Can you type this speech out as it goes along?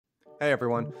Hey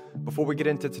everyone. Before we get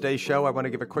into today's show, I want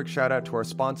to give a quick shout out to our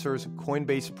sponsors,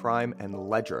 Coinbase Prime and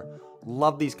Ledger.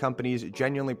 Love these companies,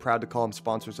 genuinely proud to call them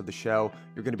sponsors of the show.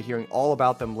 You're going to be hearing all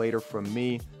about them later from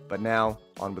me, but now,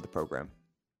 on with the program.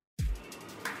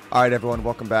 All right, everyone,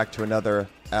 welcome back to another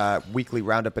weekly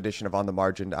roundup edition of On the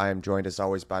Margin. I am joined, as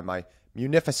always, by my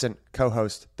munificent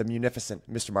co-host, the munificent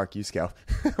Mr. Mark Yusko.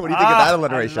 What do you think of that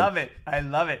alliteration? I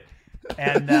love it.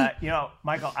 And,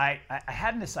 Michael, I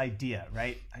had this idea,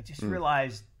 right? I just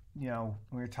realized, we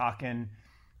were talking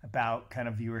about kind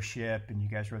of viewership, and you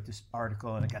guys wrote this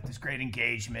article, and it got this great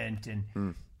engagement.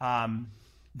 And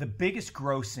the biggest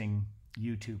grossing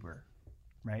YouTuber,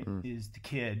 right, is the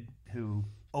kid who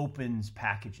opens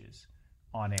packages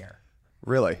on air.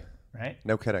 Really? Right?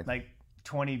 No kidding. Like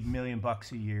 $20 million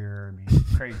a year. I mean,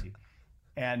 crazy.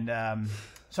 And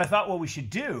so I thought what we should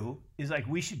do is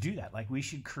we should do that. We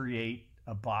should create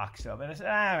a box of it. And I said,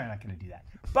 we're not going to do that.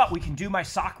 But we can do my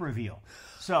sock reveal.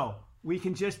 So we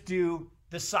can just do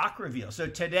the sock reveal. So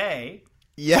today,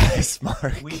 yes,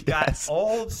 Mark, we've got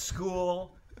old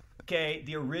school,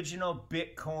 the original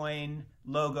Bitcoin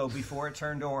logo before it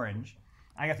turned orange.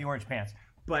 I got the orange pants.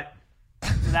 But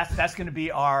that's going to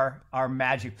be our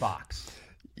magic box.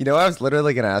 You know, I was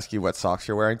literally going to ask you what socks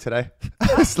you're wearing today.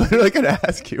 I was literally going to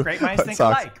ask you. Great minds think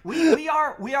alike. We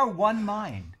are one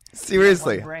mind.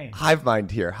 Seriously, one brain. Hive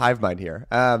mind here.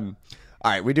 All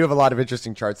right, we do have a lot of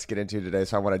interesting charts to get into today,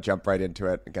 so I want to jump right into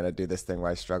it. I'm going to do this thing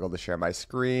where I struggle to share my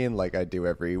screen like I do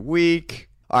every week.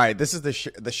 All right, this is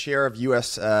the share of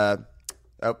U.S.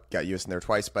 Got U.S. in there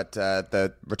twice, but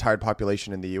the retired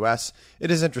population in the U.S.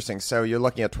 It is interesting. So you're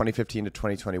looking at 2015 to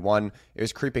 2021. It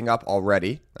was creeping up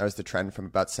already. That was the trend from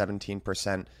about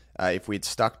 17%. If we'd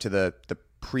stuck to the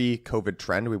pre-COVID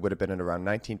trend, we would have been at around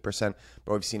 19%,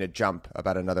 but we've seen a jump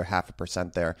about another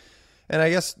 0.5% there. And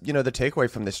I guess, the takeaway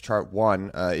from this chart,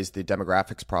 one, is the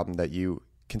demographics problem that you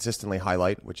consistently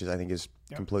highlight, which I think is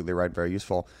completely right, very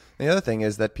useful. And the other thing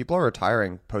is that people are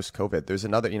retiring post-COVID. There's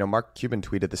another, Mark Cuban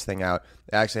tweeted this thing out.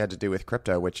 It actually had to do with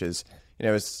crypto, which is,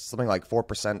 is something like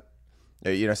 4%.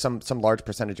 Some large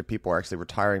percentage of people are actually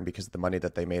retiring because of the money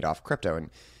that they made off crypto. And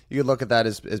you could look at that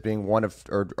as being one of,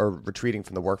 or retreating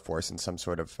from the workforce in some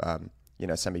sort of,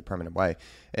 semi-permanent way.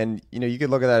 And, you could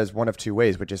look at that as one of two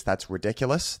ways, which is that's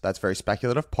ridiculous. That's very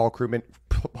speculative. Paul Krugman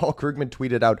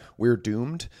tweeted out, "We're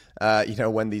doomed,"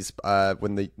 when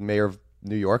the mayor of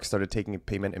New York started taking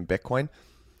payment in Bitcoin.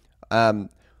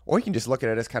 Or you can just look at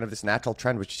it as kind of this natural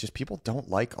trend, which is just people don't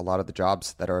like a lot of the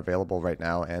jobs that are available right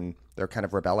now, and they're kind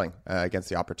of rebelling against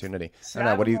the opportunity. So I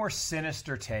have a more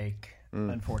sinister take,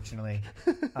 unfortunately.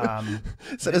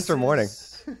 Sinister morning.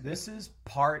 This is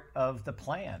part of the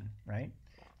plan, right?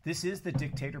 This is the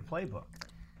dictator playbook.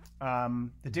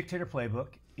 The dictator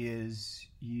playbook is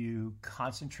you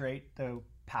concentrate the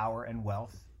power and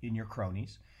wealth in your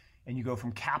cronies, and you go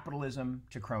from capitalism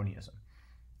to cronyism.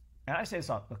 And I say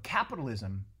this all,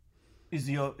 capitalism is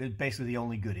basically the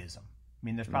only good ism. I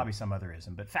mean, there's probably some other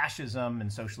ism, but fascism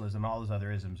and socialism, all those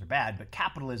other isms are bad, but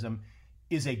capitalism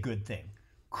is a good thing.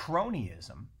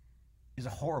 Cronyism is a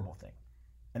horrible thing.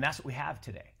 And that's what we have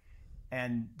today.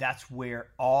 And that's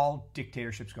where all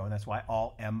dictatorships go, and that's why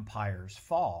all empires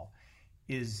fall,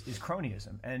 is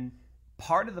cronyism. And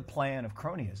part of the plan of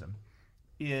cronyism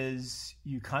is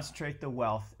you concentrate the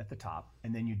wealth at the top,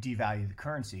 and then you devalue the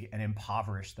currency and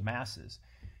impoverish the masses.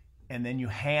 And then you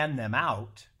hand them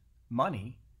out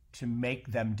money to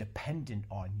make them dependent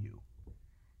on you.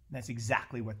 And that's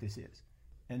exactly what this is.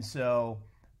 And so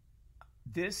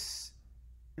this,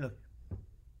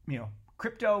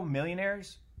 crypto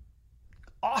millionaires,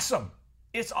 awesome.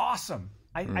 It's awesome.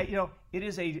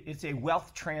 It's a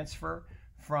wealth transfer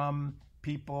from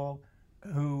people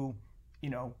who,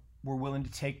 were willing to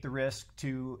take the risk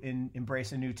to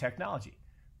embrace a new technology.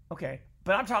 Okay,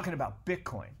 but I'm talking about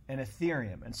Bitcoin and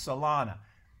Ethereum and Solana.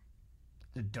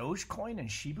 The Dogecoin and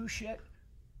Shibu shit,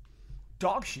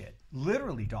 dog shit,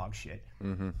 literally dog shit.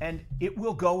 Mm-hmm. And it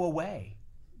will go away.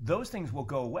 Those things will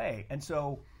go away. And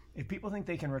so if people think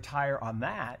they can retire on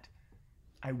that,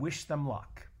 I wish them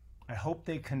luck. I hope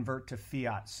they convert to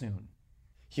fiat soon.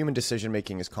 Human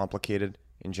decision-making is complicated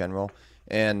in general.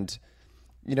 And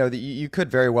you could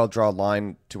very well draw a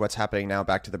line to what's happening now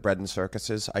back to the bread and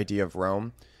circuses idea of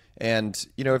Rome. And,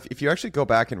 if you actually go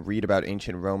back and read about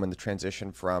ancient Rome and the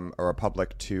transition from a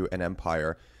republic to an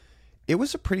empire, it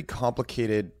was a pretty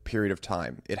complicated period of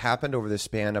time. It happened over the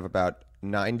span of about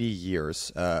 90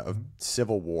 years of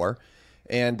civil war.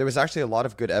 And there was actually a lot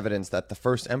of good evidence that the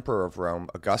first emperor of Rome,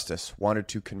 Augustus, wanted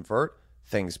to convert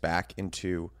things back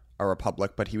into a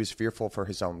republic, but he was fearful for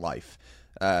his own life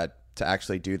to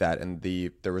actually do that. And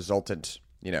the resultant,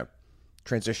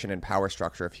 transition in power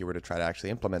structure if you were to try to actually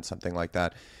implement something like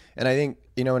that. And I think,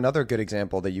 another good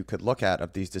example that you could look at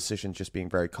of these decisions just being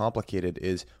very complicated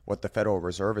is what the Federal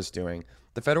Reserve is doing.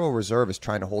 The Federal Reserve is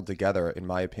trying to hold together, in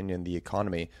my opinion, the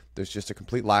economy. There's just a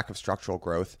complete lack of structural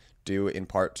growth due in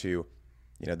part to,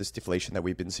 this deflation that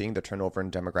we've been seeing, the turnover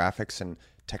in demographics and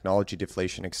technology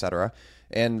deflation, et cetera.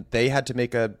 And they had to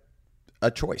make a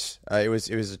choice. It was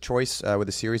a choice with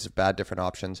a series of bad different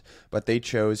options, but they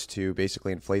chose to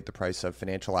basically inflate the price of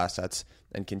financial assets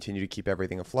and continue to keep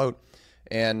everything afloat.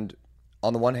 And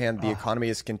on the one hand, the economy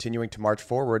is continuing to march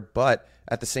forward, but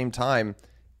at the same time,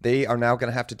 they are now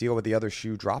going to have to deal with the other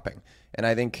shoe dropping. And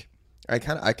I think I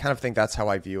kind of think that's how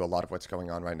I view a lot of what's going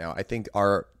on right now. I think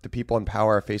the people in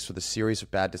power are faced with a series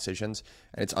of bad decisions,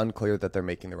 and it's unclear that they're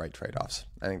making the right trade-offs.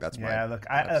 I think that's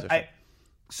I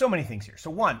so many things here.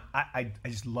 So one, I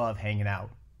just love hanging out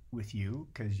with you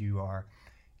because you are,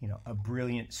 a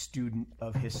brilliant student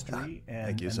of history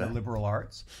and the liberal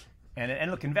arts.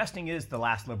 And look, investing is the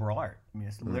last liberal art. I mean,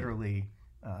 it's literally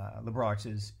liberal arts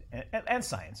and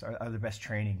science are the best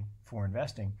training for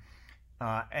investing.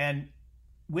 And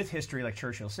with history, like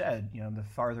Churchill said, the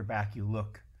farther back you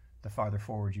look, the farther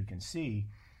forward you can see.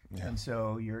 Yeah. And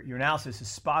so your analysis is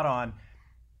spot on.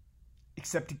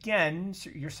 Except again,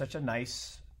 you're such a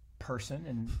nice person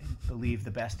and believe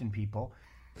the best in people.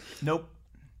 Nope.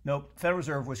 Federal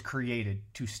Reserve was created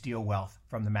to steal wealth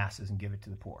from the masses and give it to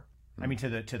the poor. I mean, to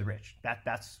the rich.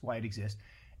 That's why it exists.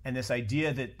 And this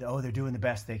idea that, they're doing the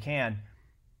best they can.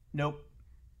 Nope.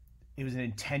 It was an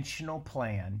intentional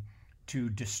plan to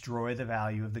destroy the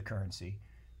value of the currency.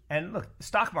 And look, the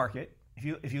stock market,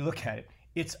 if you look at it,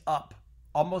 it's up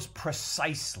almost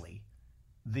precisely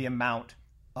the amount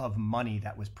of money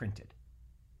that was printed.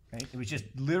 Right? It was just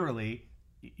literally,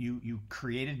 you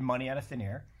created money out of thin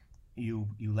air. You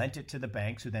lent it to the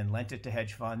banks, who then lent it to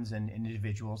hedge funds and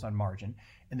individuals on margin,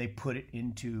 and they put it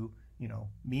into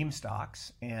meme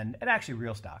stocks and actually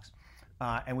real stocks.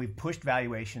 And we've pushed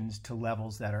valuations to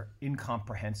levels that are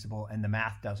incomprehensible, and the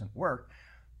math doesn't work.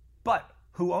 But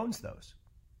who owns those?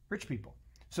 Rich people.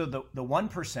 So the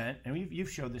 1%, and you've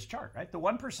showed this chart, right? The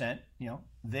 1%,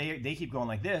 they keep going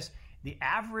like this. The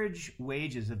average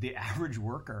wages of the average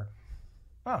worker.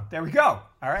 Oh, there we go.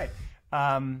 All right.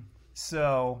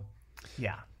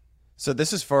 Yeah. So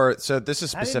this is specific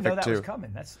I didn't know that to. Was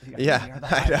coming.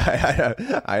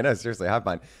 I know. Seriously, I have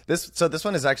mine. This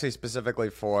one is actually specifically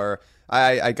for.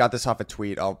 I got this off a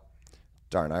tweet. I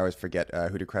always forget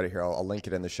who to credit here. I'll link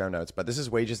it in the show notes. But this is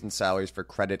wages and salaries for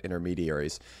credit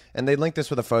intermediaries, and they link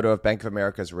this with a photo of Bank of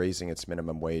America's raising its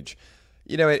minimum wage.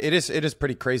 It is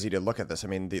pretty crazy to look at this. I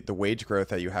mean, the wage growth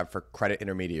that you have for credit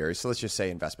intermediaries. So let's just say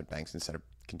investment banks instead of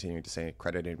continuing to say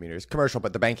credit intermediaries, commercial,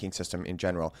 but the banking system in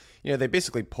general. They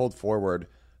basically pulled forward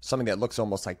something that looks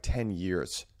almost like 10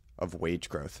 years of wage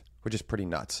growth, which is pretty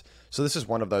nuts. So this is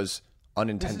one of those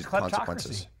unintended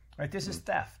consequences. Right? This is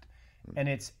theft, and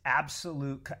it's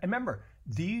absolute. Remember,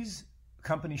 these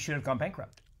companies should have gone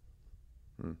bankrupt.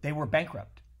 They were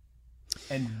bankrupt,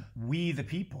 and we, the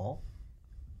people,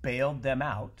 bailed them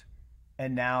out,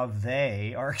 and now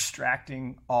they are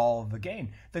extracting all the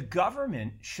gain. The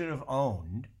government should have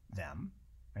owned them,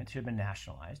 right? It should have been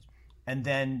nationalized. And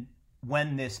then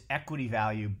when this equity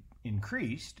value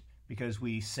increased, because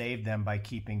we saved them by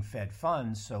keeping Fed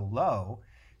funds so low,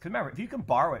 because remember, if you can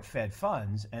borrow at Fed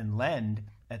funds and lend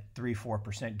at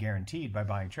 3-4% guaranteed by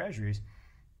buying treasuries,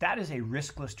 that is a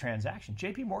riskless transaction.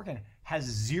 JP Morgan has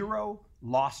 0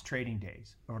 lost trading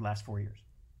days over the last 4 years.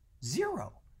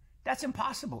 0. That's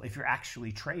impossible if you're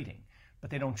actually trading, but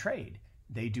they don't trade.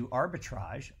 They do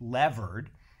arbitrage,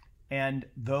 levered, and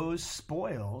those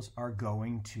spoils are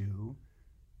going to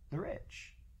the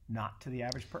rich, not to the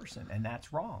average person, and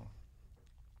that's wrong.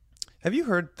 Have you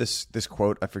heard this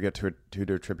quote? I forget who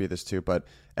to attribute this to, but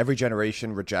every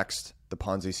generation rejects the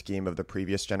Ponzi scheme of the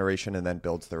previous generation and then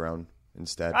builds their own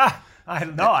instead. I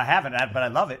don't know. I haven't, but I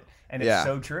love it, and it's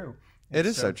so true. It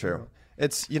is so true.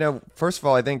 It's, first of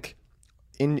all, I think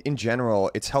in general,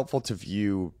 it's helpful to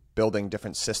view building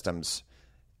different systems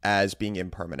as being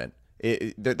impermanent.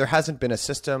 There hasn't been a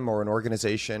system or an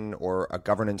organization or a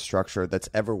governance structure that's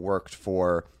ever worked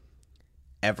for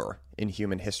ever in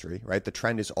human history, right? The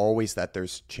trend is always that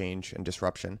there's change and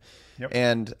disruption. Yep.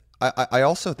 And I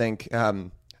also think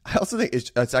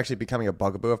it's actually becoming a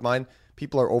bugaboo of mine.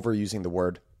 People are overusing the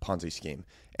word Ponzi scheme.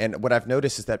 And what I've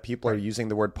noticed is that people are using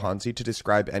the word Ponzi to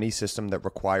describe any system that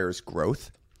requires growth.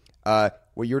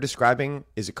 What you're describing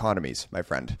is economies, my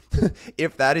friend.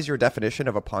 If that is your definition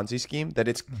of a Ponzi scheme, that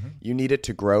it's you need it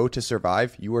to grow to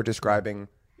survive, you are describing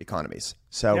economies.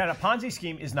 So a Ponzi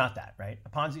scheme is not that, right? A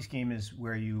Ponzi scheme is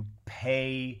where you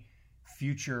pay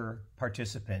future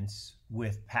participants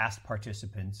with past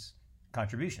participants'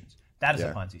 contributions. That is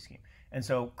a Ponzi scheme. And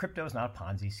so crypto is not a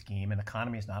Ponzi scheme. An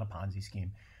economy is not a Ponzi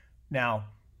scheme. Now,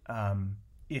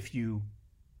 if you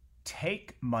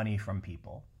take money from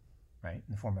people, right,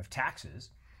 in the form of taxes,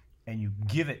 and you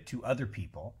give it to other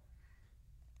people,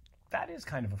 that is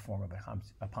kind of a form of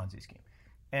a Ponzi scheme.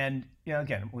 And,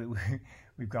 again,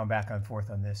 we've gone back and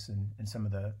forth on this, and some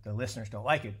of the listeners don't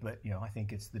like it, but, I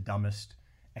think it's the dumbest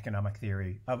economic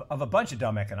theory of a bunch of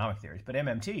dumb economic theories. But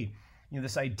MMT,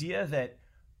 this idea that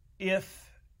if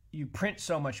you print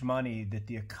so much money that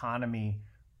the economy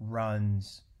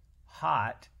runs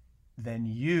hot, then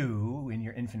you, in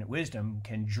your infinite wisdom,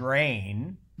 can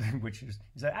drain, which is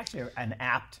actually an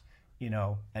apt,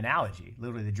 analogy,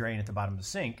 literally the drain at the bottom of the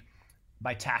sink,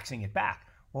 by taxing it back.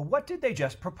 Well, what did they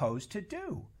just propose to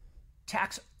do?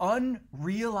 Tax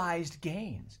unrealized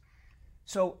gains.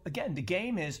 So again, the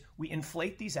game is we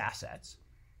inflate these assets.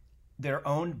 They're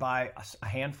owned by a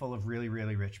handful of really,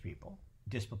 really rich people,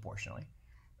 disproportionately,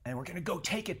 and we're going to go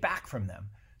take it back from them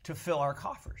to fill our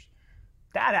coffers.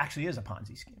 That actually is a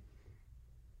Ponzi scheme.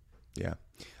 Yeah,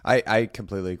 I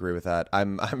completely agree with that.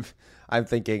 I'm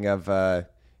thinking of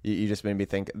you just made me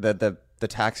think the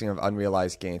taxing of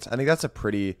unrealized gains. I think that's a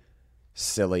pretty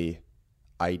silly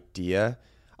idea.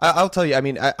 I'll tell you. I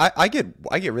mean, I get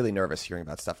really nervous hearing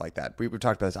about stuff like that. We've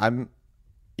talked about this. I'm,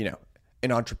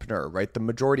 an entrepreneur, right? The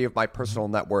majority of my personal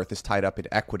net worth is tied up in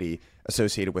equity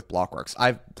associated with Blockworks.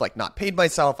 I've not paid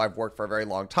myself. I've worked for a very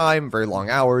long time, very long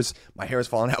hours. My hair has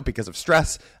fallen out because of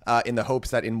stress, in the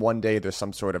hopes that in one day there's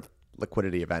some sort of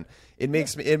liquidity event. It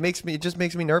just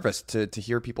makes me nervous to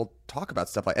hear people talk about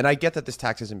stuff like. And I get that this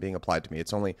tax isn't being applied to me.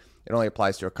 It only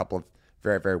applies to a couple of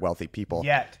very, very wealthy people.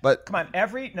 Yet, but come on,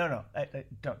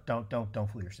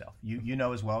 don't fool yourself. You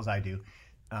know as well as I do.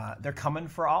 They're coming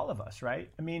for all of us,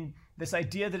 right? I mean, this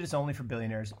idea that it's only for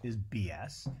billionaires is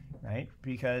BS, right?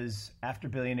 Because after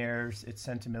billionaires, it's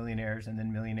sent to millionaires, and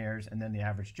then millionaires, and then the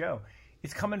average Joe.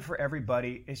 It's coming for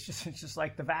everybody. It's just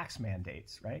like the vax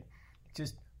mandates, right?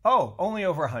 Just only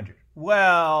over 100.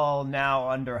 Well, now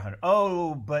under 100.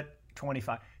 Oh, but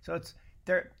 25. So it's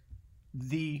there.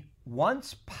 The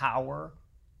once power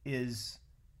is,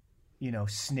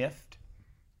 sniffed,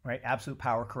 right? Absolute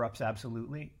power corrupts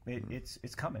absolutely.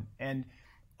 It's coming, and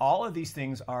all of these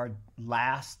things are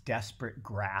last desperate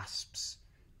grasps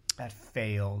at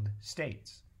failed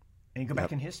states. And you go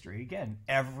back in history again.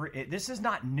 This is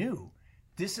not new.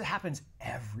 This happens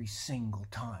every single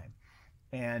time,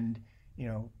 and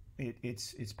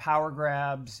it's power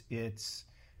grabs. It's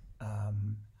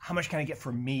how much can I get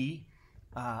for me?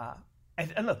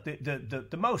 And look,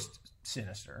 the most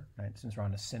sinister, right? Since we're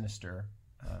on a sinister,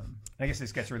 I guess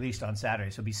this gets released on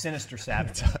Saturday, so it'll be Sinister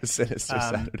Saturday. Sinister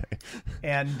Saturday.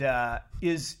 And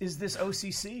is this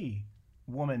OCC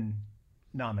woman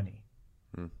nominee?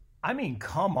 I mean,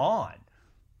 come on.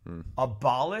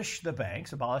 Abolish the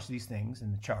banks, abolish these things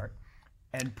in the chart,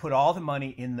 and put all the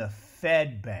money in the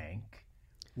Fed bank,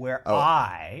 where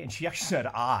and she actually said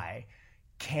I,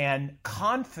 can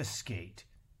confiscate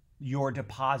your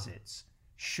deposits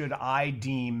should I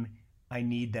deem I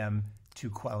need them to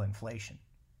quell inflation.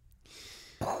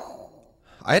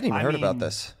 I hadn't even heard about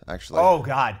this, actually. Oh,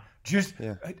 God.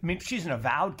 I mean, she's an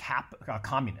avowed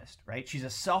communist, right? She's a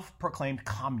self-proclaimed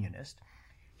communist.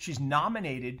 She's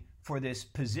nominated for this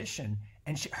position,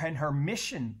 and her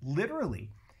mission, literally,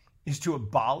 is to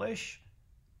abolish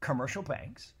commercial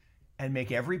banks and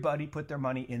make everybody put their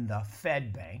money in the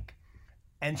Fed bank.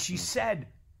 And she said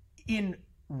in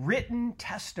written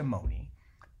testimony,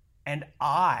 and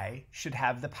I should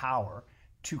have the power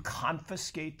to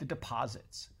confiscate the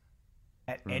deposits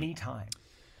at any time.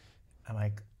 I'm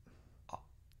like,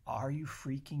 are you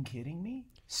freaking kidding me?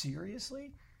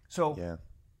 Seriously? So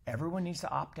everyone needs to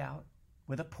opt out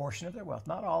with a portion of their wealth,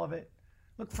 not all of it.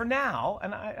 Look, for now,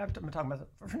 and I'm talking about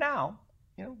for now,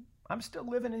 I'm still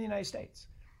living in the United States.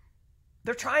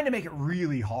 They're trying to make it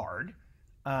really hard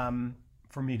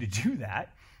for me to do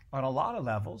that on a lot of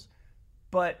levels,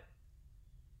 but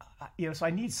so I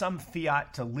need some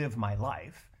fiat to live my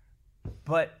life,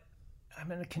 but I'm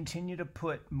going to continue to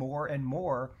put more and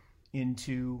more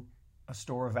into a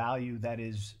store of value that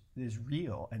is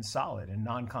real and solid and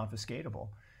non-confiscatable.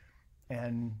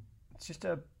 And it's just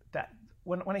that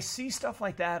when I see stuff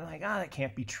like that, I'm like, that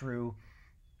can't be true.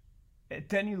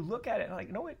 Then you look at it and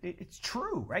like, no, it's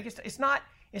true, right? It's not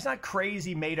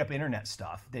crazy made up internet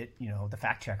stuff that, the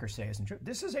fact checkers say isn't true.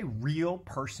 This is a real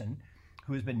person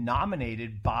who has been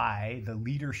nominated by the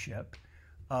leadership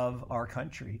of our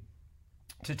country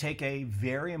to take a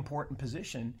very important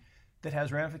position that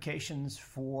has ramifications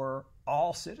for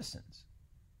all citizens.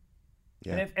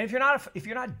 Yeah. And if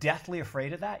you're not deathly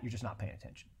afraid of that, you're just not paying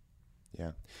attention.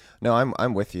 Yeah. No,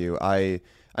 I'm with you. I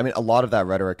mean, a lot of that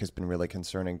rhetoric has been really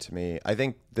concerning to me. I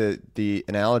think the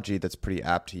analogy that's pretty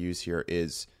apt to use here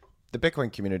is the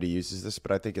Bitcoin community uses this,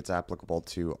 but I think it's applicable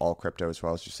to all crypto as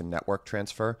well as just a network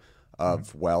transfer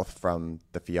of wealth from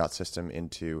the fiat system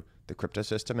into the crypto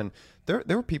system. And there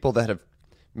were people that have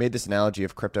made this analogy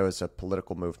of crypto as a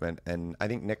political movement. And I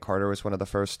think Nick Carter was one of the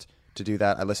first to do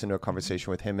that. I listened to a conversation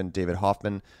with him and David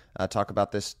Hoffman talk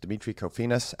about this. Dmitry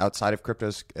Kofinas, outside of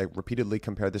cryptos, repeatedly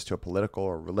compared this to a political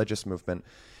or religious movement.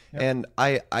 Yep. And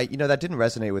I that didn't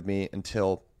resonate with me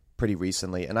until pretty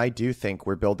recently. And I do think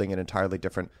we're building an entirely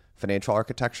different financial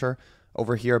architecture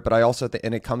over here, but I also think,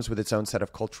 and it comes with its own set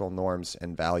of cultural norms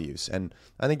and values. And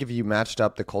I think if you matched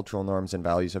up the cultural norms and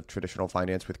values of traditional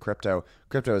finance with crypto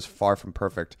is far from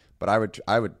perfect, but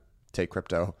I would take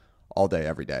crypto all day,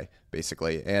 every day,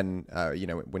 basically. And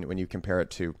when you compare it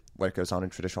to what goes on in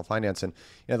traditional finance, and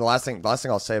the last thing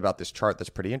I'll say about this chart that's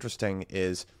pretty interesting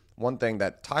is one thing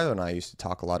that Tyler and I used to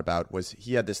talk a lot about was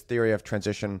he had this theory of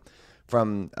transition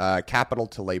from capital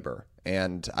to labor.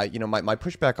 And my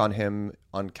pushback on him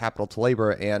on capital to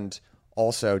labor and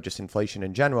also just inflation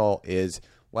in general is,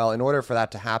 well, in order for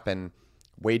that to happen,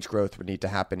 wage growth would need to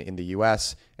happen in the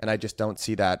U.S. And I just don't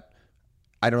see that.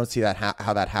 I don't see that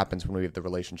how that happens when we have the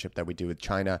relationship that we do with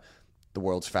China, the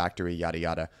world's factory, yada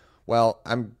yada. Well,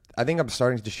 I think I'm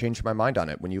starting to change my mind on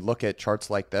it. When you look at charts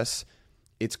like this,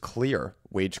 it's clear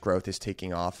wage growth is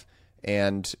taking off,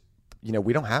 and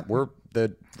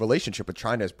the relationship with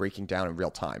China is breaking down in real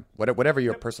time. Whatever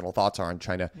your personal thoughts are on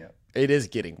China, it is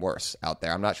getting worse out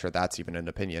there. I'm not sure that's even an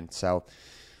opinion. So,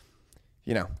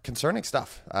 concerning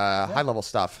stuff, high level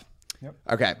stuff. Yep.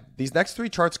 Okay, these next three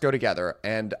charts go together,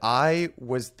 and I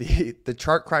was the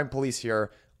chart crime police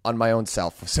here on my own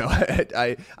self. So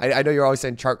I know you're always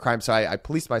saying chart crime, so I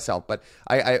policed myself. But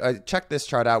I checked this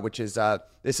chart out, which is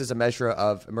this is a measure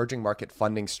of emerging market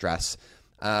funding stress,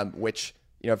 which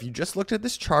if you just looked at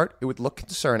this chart, it would look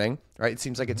concerning, right? It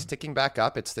seems like it's ticking back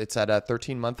up. It's at a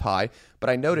 13-month high,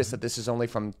 but I noticed that this is only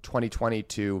from 2020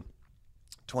 to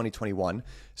 2021.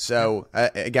 So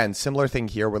again, similar thing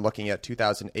here. We're looking at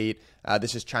 2008.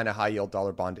 This is China High Yield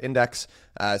Dollar Bond Index.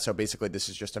 So basically, this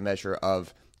is just a measure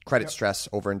of credit stress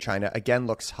over in China. Again,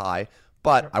 looks high,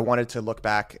 but I wanted to look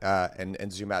back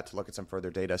and zoom out to look at some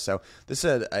further data. So this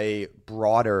is a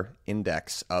broader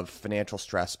index of financial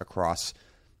stress across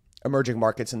emerging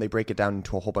markets, and they break it down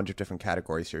into a whole bunch of different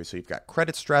categories here. So you've got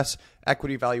credit stress,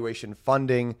 equity valuation,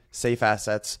 funding, safe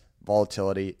assets,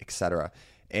 volatility, etc.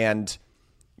 And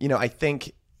I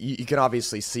think you can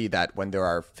obviously see that when there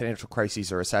are financial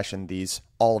crises or recession,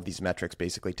 all of these metrics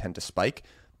basically tend to spike.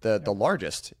 The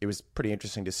largest, it was pretty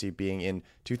interesting to see being in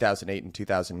 2008 and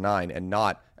 2009, and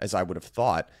not, as I would have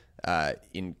thought,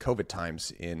 in COVID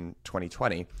times in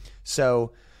 2020.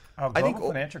 So I think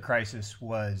financial crisis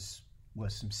was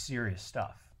some serious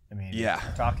stuff. I mean,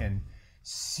 we're talking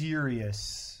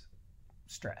serious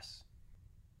stress,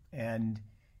 and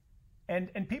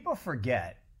people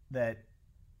forget that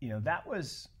that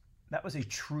was a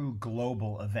true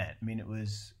global event. I mean, it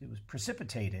was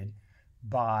precipitated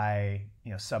by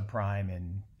subprime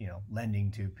and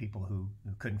lending to people who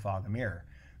couldn't fog a mirror,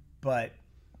 but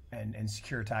and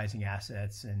securitizing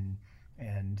assets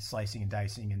and slicing and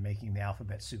dicing and making the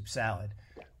alphabet soup salad.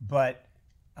 But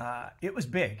it was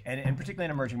big, and particularly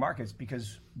in emerging markets,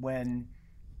 because when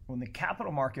the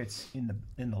capital markets in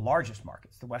the largest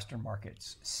markets, the Western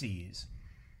markets, seize,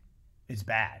 it's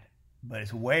bad. But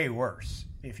it's way worse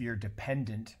if you're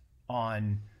dependent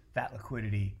on that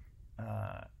liquidity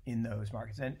in those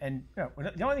markets. And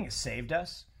the only thing that saved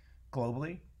us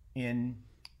globally in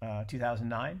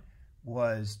 2009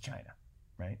 was China,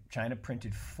 right? China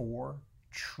printed $4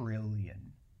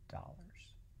 trillion.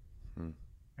 Right?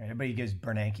 Everybody gives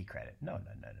Bernanke credit. No.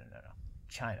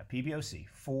 China, PBOC,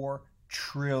 $4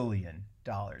 trillion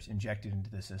injected into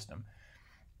the system.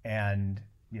 And,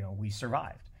 we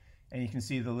survived. And you can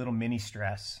see the little mini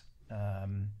stress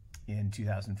in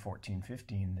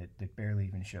 2014-15 that barely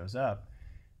even shows up.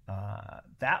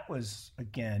 That was,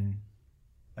 again,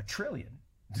 $1 trillion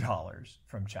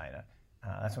from China.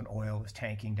 That's when oil was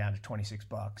tanking down to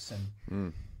 $26.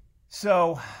 And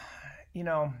so,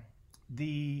 and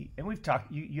we've talked,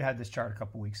 you had this chart a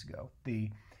couple weeks ago, the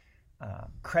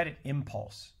credit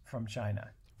impulse from China.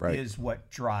 Right. Is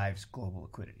what drives global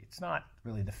liquidity. It's not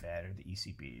really the Fed or the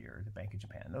ECB or the Bank of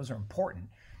Japan. Those are important,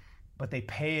 but they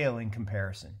pale in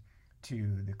comparison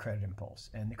to the credit impulse.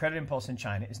 And the credit impulse in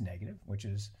China is negative, which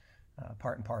is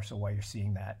part and parcel why you're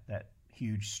seeing that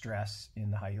huge stress in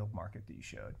the high yield market that you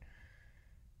showed.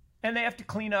 And they have to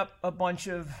clean up a bunch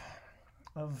of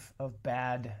of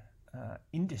bad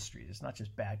industries. It's not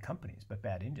just bad companies, but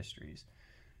bad industries,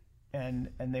 and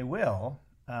they will.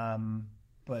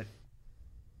 But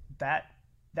that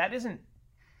isn't.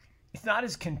 It's not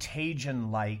as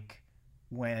contagion like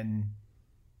when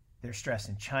there's stress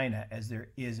in China as there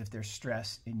is if there's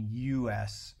stress in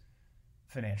U.S.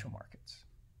 financial markets.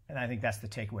 And I think that's the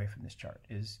takeaway from this chart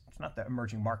is it's not the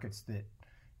emerging markets that,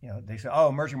 they say, oh,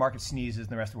 emerging markets sneezes and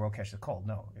the rest of the world catches a cold.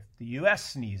 No, if the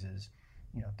U.S. sneezes,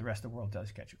 the rest of the world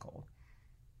does catch a cold.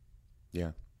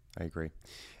 Yeah, I agree.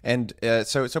 And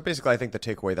so basically I think the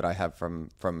takeaway that I have from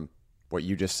what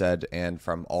you just said and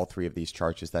from all three of these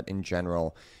charts is that in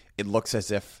general, it looks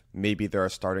as if maybe there are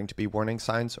starting to be warning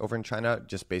signs over in China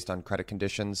just based on credit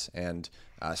conditions and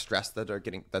stress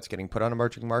that's getting put on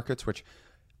emerging markets, which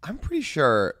I'm pretty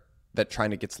sure that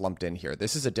China gets lumped in here.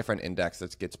 This is a different index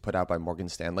that gets put out by Morgan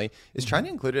Stanley. Is China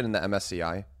included in the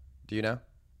MSCI? Do you know?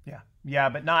 Yeah,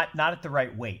 but not at the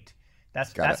right weight.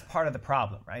 That's part of the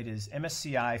problem, right? Is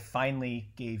MSCI finally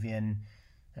gave in,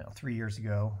 3 years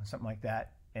ago, something like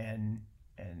that, and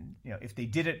if they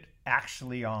did it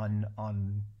actually on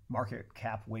market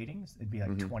cap weightings, it'd be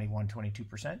like 21,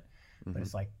 22%, but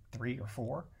it's like 3 or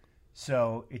 4.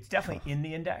 So it's definitely in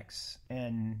the index,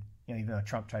 and even though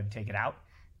Trump tried to take it out,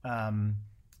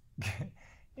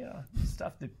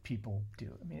 stuff that people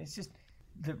do. I mean, it's just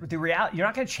the reality. You're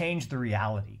not going to change the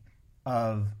reality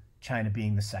of China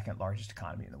being the second largest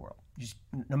economy in the world. Just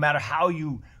no matter how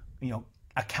you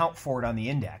account for it on the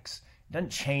index, it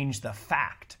doesn't change the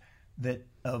fact that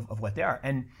of what they are.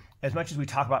 And as much as we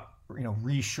talk about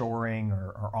reshoring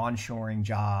or onshoring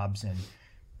jobs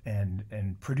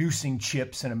and producing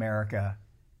chips in America,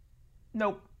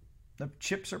 nope. The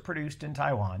chips are produced in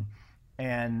Taiwan,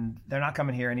 and they're not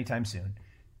coming here anytime soon.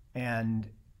 And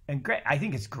great. I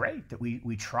think it's great that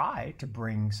we try to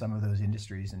bring some of those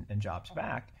industries and jobs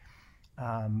back.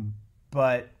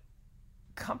 But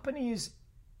companies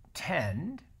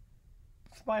tend,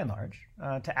 by and large,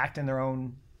 to act in their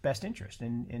own best interest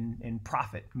in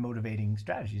profit motivating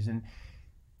strategies. And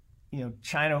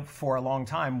China for a long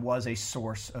time was a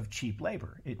source of cheap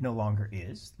labor. It no longer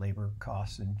is. Labor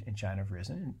costs in China have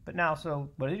risen. But now, so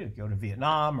what do? You go to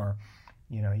Vietnam, or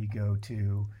you go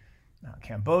to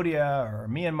Cambodia or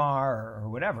Myanmar or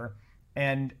whatever.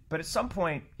 But at some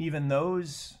point, even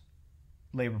those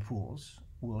labor pools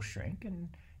will shrink. And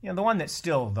the one that's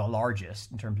still the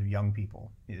largest in terms of young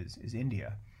people is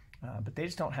India. But they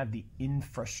just don't have the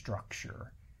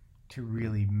infrastructure to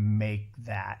really make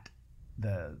that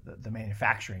the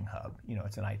manufacturing hub.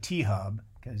 It's an IT hub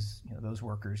because those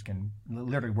workers can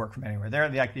literally work from anywhere. They're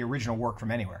like the original work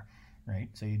from anywhere, right?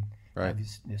 So you have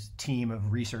this team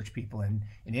of research people in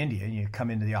India, and you come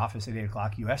into the office at 8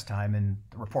 o'clock U.S. time, and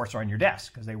the reports are on your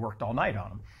desk because they worked all night on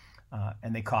them,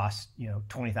 and they cost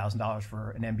 $20,000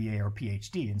 for an MBA or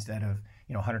PhD instead of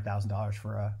 $100,000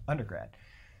 for a undergrad.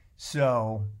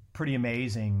 So pretty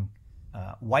amazing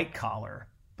white collar,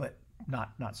 but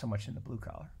not so much in the blue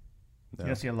collar. No. You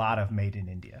don't see a lot of made in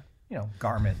India,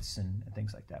 garments and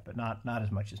things like that, but not as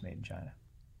much as made in China.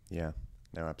 Yeah,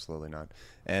 no, absolutely not.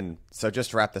 And so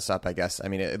just to wrap this up, I guess, I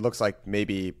mean, it looks like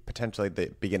maybe potentially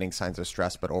the beginning signs of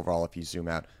stress, but overall, if you zoom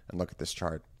out and look at this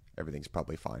chart, everything's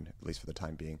probably fine, at least for the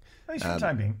time being. At least for the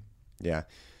time being. Yeah.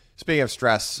 Speaking of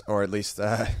stress, or at least,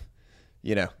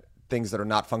 things that are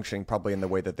not functioning probably in the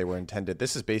way that they were intended.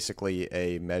 This is basically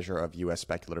a measure of U.S.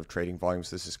 speculative trading volumes.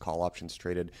 This is call options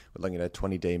traded. We're looking at a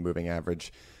 20-day moving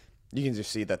average. You can just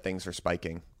see that things are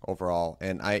spiking overall.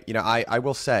 And I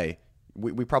will say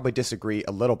we probably disagree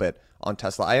a little bit on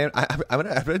Tesla. I'm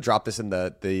gonna drop this in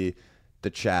the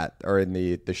chat or in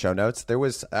the show notes.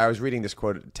 I was reading this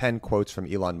quote, 10 quotes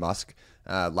from Elon Musk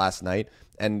last night,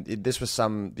 and this was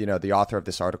the author of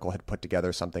this article had put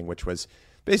together something which was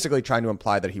basically trying to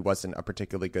imply that he wasn't a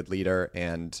particularly good leader.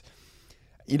 And,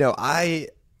 I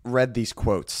read these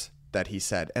quotes that he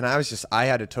said, and I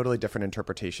had a totally different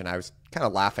interpretation. I was kind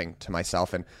of laughing to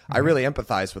myself, and I really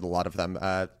empathized with a lot of them,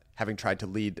 having tried to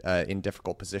lead in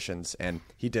difficult positions, and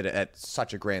he did it at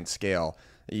such a grand scale.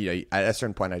 At a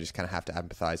certain point, I just kind of have to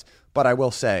empathize. But I will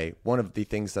say, one of the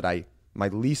things that my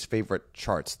least favorite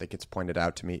charts that gets pointed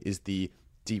out to me is the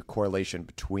decorrelation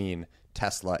between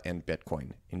Tesla and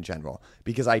Bitcoin in general,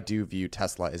 because I do view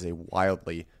Tesla as a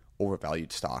wildly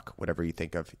overvalued stock, whatever you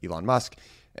think of Elon Musk.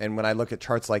 And when I look at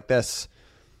charts like this,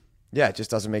 it just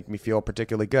doesn't make me feel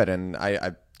particularly good. And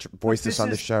I voiced this on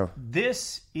the show.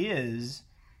 This is,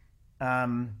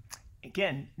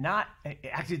 again, not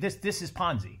actually. This is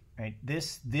Ponzi, right?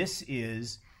 This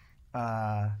is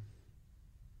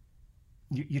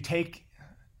you take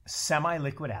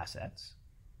semi-liquid assets,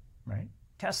 right?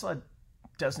 Tesla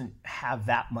doesn't have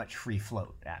that much free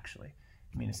float, actually.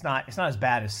 I mean, it's not as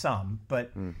bad as some,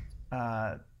 but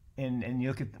and you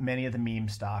look at many of the meme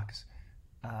stocks,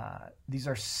 these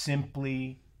are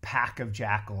simply pack of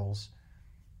jackals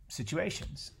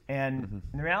situations. And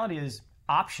the reality is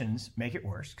options make it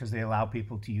worse because they allow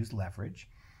people to use leverage.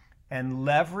 And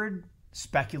levered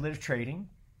speculative trading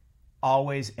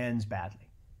always ends badly.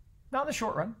 Not in the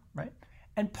short run, right?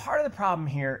 And part of the problem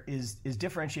here is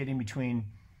differentiating between,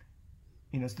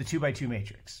 it's the 2x2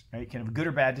 matrix, right? You can have a good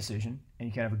or bad decision, and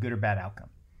you can have a good or bad outcome,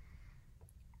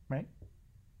 right?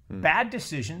 Bad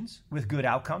decisions with good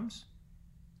outcomes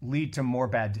lead to more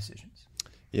bad decisions.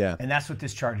 Yeah. And that's what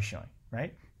this chart is showing,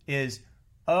 right?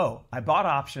 I bought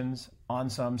options on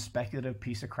some speculative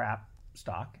piece of crap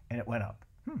stock, and it went up.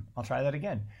 I'll try that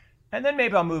again. And then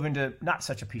maybe I'll move into not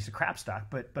such a piece of crap stock,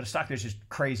 but a stock that's just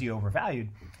crazy overvalued.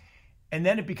 And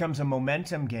then it becomes a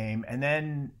momentum game.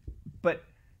 But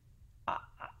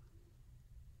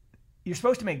you're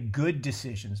supposed to make good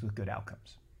decisions with good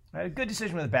outcomes. Right? A good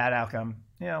decision with a bad outcome,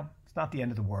 it's not the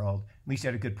end of the world. At least you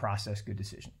had a good process, good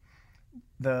decision.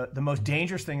 The most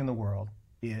dangerous thing in the world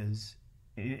is,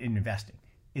 in investing,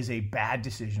 is a bad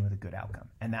decision with a good outcome.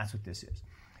 And that's what this is.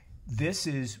 This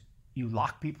is, you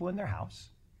lock people in their house.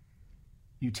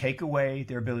 You take away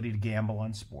their ability to gamble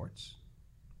on sports,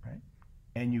 right?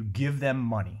 And you give them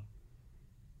money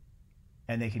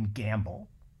and they can gamble.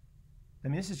 I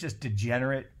mean, this is just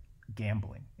degenerate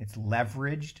gambling. It's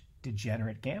leveraged,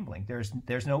 degenerate gambling.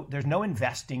 There's no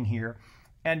investing here.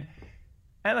 And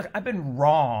look, I've been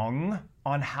wrong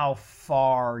on how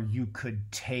far you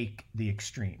could take the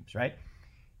extremes, right?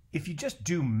 If you just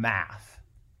do math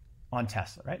on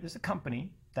Tesla, right? There's a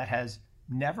company that has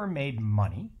never made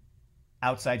money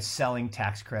outside selling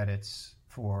tax credits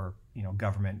for,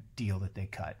 government deal that they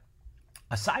cut.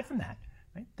 Aside from that,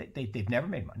 right? They've never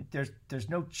made money. There's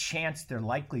no chance they're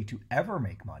likely to ever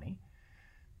make money.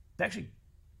 They actually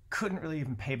couldn't really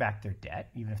even pay back their debt,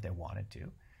 even if they wanted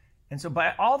to. And so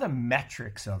by all the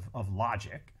metrics of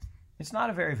logic, it's not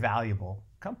a very valuable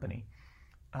company.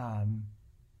 And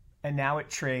now it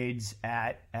trades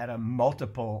at a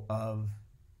multiple of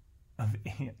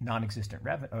non-existent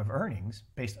of earnings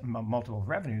based on multiple of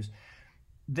revenues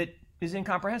that is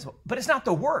incomprehensible. But it's not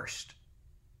the worst.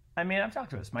 I mean, I've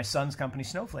talked to this. My son's company,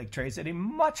 Snowflake, trades at a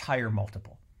much higher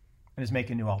multiple and is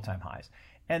making new all-time highs.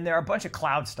 And there are a bunch of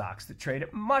cloud stocks that trade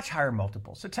at much higher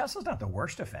multiples. So Tesla's not the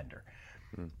worst offender.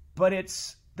 But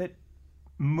it's that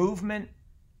movement,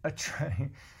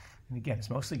 and again, it's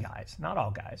mostly guys, not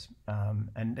all guys. And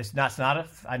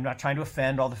I'm not trying to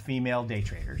offend all the female day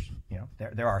traders.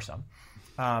 There are some.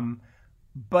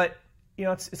 But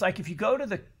it's like if you go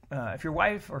to if your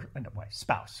wife or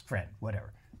spouse, friend,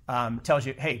 whatever, tells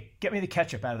you, hey, get me the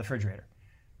ketchup out of the refrigerator.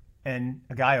 And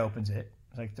a guy opens it.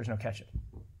 It's like, there's no ketchup.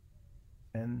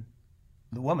 And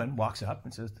the woman walks up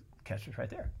and says, the ketchup's right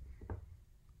there.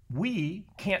 We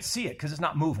can't see it because it's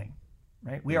not moving,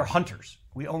 right? We are hunters.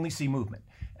 We only see movement.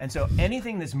 And so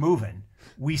anything that's moving,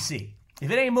 we see.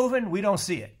 If it ain't moving, we don't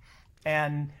see it.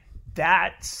 And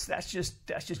that's just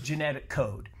genetic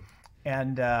code.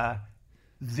 And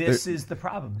this is the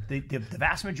problem. The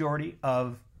vast majority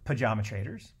of pajama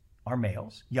traders are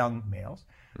males, young males.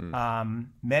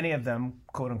 Many of them,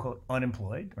 quote unquote,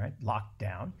 unemployed, right? Locked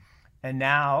down. And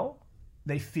now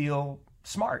they feel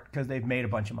smart because they've made a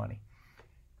bunch of money.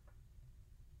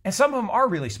 And some of them are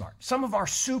really smart. Some of them are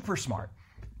super smart.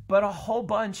 But a whole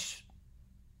bunch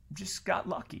just got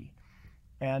lucky.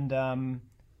 And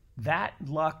that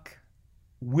luck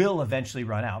will eventually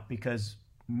run out because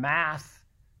math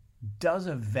does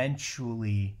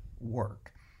eventually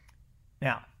work.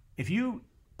 Now, if you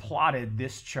plotted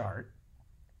this chart,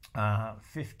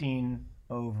 14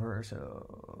 over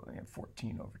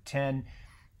 10,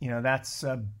 that's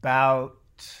about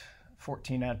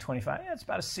 14 out of 25. Yeah, it's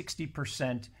about a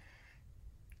 60%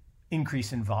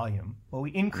 increase in volume. Well,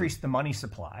 we increased the money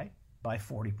supply by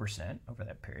 40% over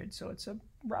that period, so it's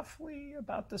roughly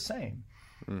about the same.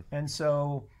 And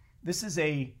so this is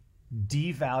a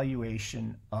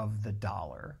devaluation of the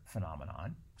dollar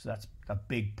phenomenon. So that's a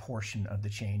big portion of the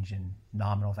change in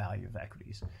nominal value of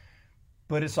equities.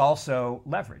 But it's also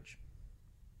leverage.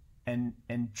 And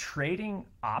trading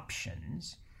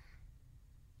options,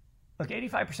 look,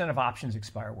 85% of options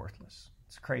expire worthless.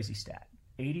 It's a crazy stat.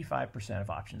 85% of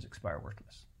options expire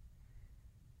worthless.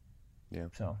 Yeah.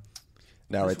 So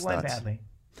no, this it's went not. badly.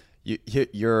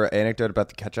 Your anecdote about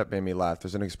the ketchup made me laugh.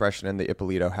 There's an expression in the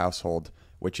Ippolito household,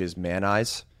 which is man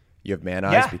eyes. You have man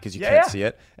eyes because you can't see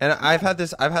it. And I've had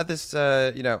this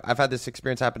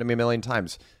experience happen to me a million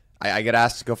times. I get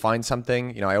asked to go find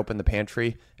something. I open the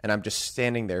pantry and I'm just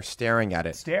standing there staring at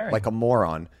it Staring. like a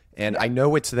moron. And I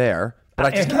know it's there, but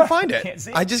I just can't find it. Can't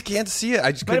see it. I just can't see it.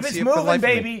 I just But couldn't if it's see it for the moving, life of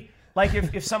me. baby, like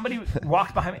if somebody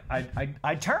walked behind me,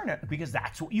 I'd turn it because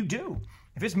that's what you do.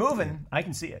 If it's moving, I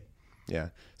can see it. Yeah.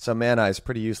 So man-eye is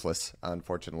pretty useless,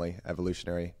 unfortunately.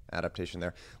 Evolutionary adaptation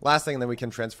there. Last thing, and then we can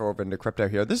transfer over into crypto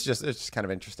here. It's just kind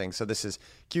of interesting. So this is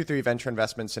Q3 venture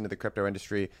investments into the crypto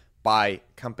industry by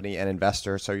company and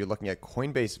investor. So you're looking at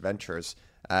Coinbase Ventures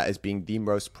as being the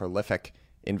most prolific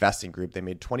investing group. They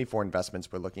made 24 investments.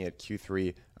 We're looking at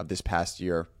Q3 of this past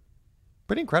year.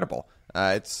 Pretty incredible.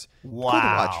 It's cool to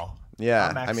watch. Yeah.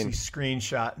 I'm actually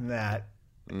screenshotting that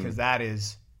because that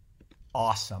is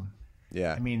awesome.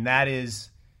 Yeah. I mean, that is,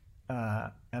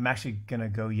 I'm actually going to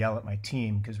go yell at my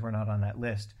team because we're not on that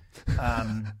list.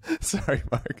 Sorry,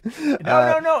 Mark.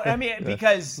 No. I mean,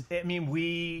 because,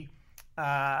 we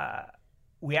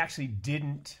actually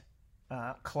didn't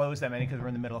close that many because we're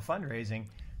in the middle of fundraising.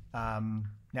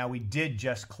 Now, we did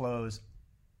just close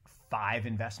 5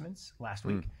 investments last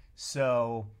week.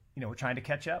 So, we're trying to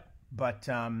catch up. But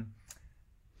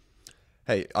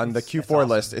hey, on the Q4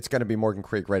 list, it's going to be Morgan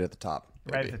Creek right at the top.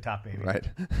 Baby. Right at the top, baby. Right.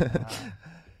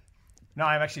 No,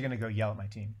 I'm actually going to go yell at my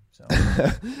team. So,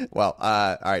 well,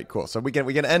 all right, cool. So we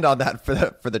can end on that for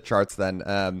the charts then.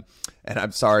 And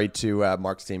I'm sorry to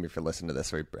Mark's team if you're listening to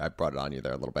this. I brought it on you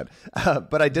there a little bit,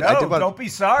 but I did. Don't be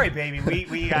sorry, baby.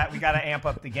 We got to amp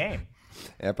up the game.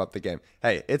 Amp up the game.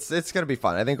 Hey, it's going to be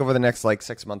fun. I think over the next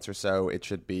 6 months or so, it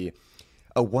should be.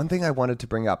 One thing I wanted to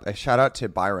bring up, a shout out to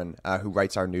Byron, who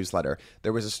writes our newsletter.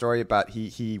 There was a story about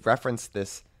he referenced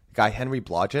this guy, Henry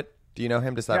Blodgett. Do you know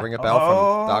him? Does that ring a bell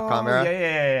from .com era?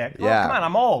 Yeah. Oh, come on,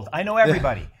 I'm old. I know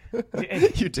everybody.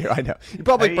 You do, I know. You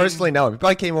probably personally know him. You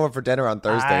probably came over for dinner on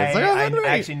Thursday. I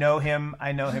actually know him.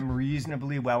 I know him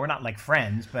reasonably well. We're not like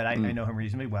friends, but I know him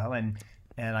reasonably well. And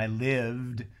I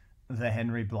lived the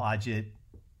Henry Blodgett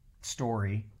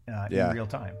story in real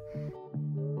time.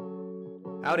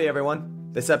 Howdy, everyone.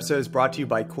 This episode is brought to you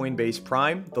by Coinbase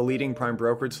Prime, the leading prime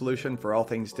brokerage solution for all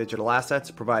things digital assets,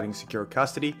 providing secure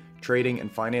custody, trading, and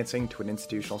financing to an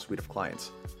institutional suite of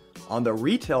clients. On the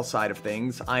retail side of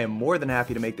things, I am more than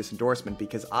happy to make this endorsement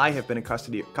because I have been a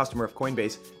customer of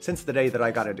Coinbase since the day that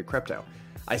I got into crypto.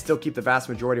 I still keep the vast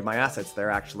majority of my assets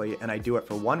there, actually, and I do it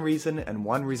for one reason and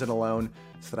one reason alone,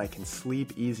 so that I can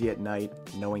sleep easy at night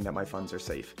knowing that my funds are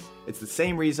safe. It's the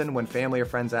same reason when family or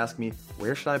friends ask me,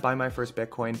 where should I buy my first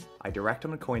Bitcoin? I direct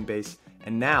them to Coinbase.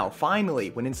 And now, finally,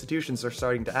 when institutions are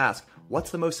starting to ask,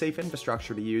 what's the most safe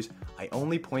infrastructure to use? I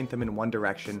only point them in one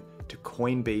direction, to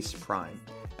Coinbase Prime.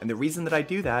 And the reason that I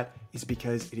do that is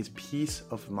because it is peace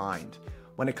of mind.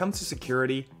 When it comes to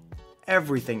security,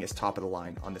 everything is top of the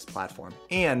line on this platform,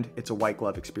 and it's a white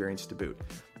glove experience to boot.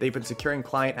 They've been securing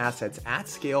client assets at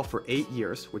scale for 8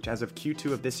 years, which as of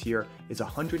Q2 of this year is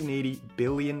 $180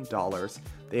 billion.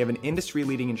 They have an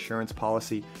industry-leading insurance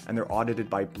policy, and they're audited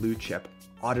by Blue Chip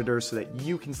auditors so that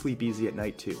you can sleep easy at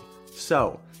night too.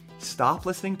 So, stop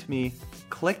listening to me,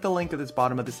 click the link at the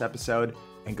bottom of this episode,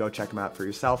 and go check them out for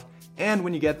yourself. And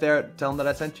when you get there, tell them that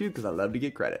I sent you because I love to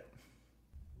get credit.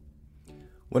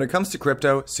 When it comes to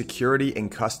crypto, security and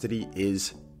custody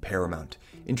is paramount.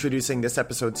 Introducing this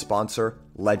episode's sponsor,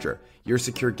 Ledger, your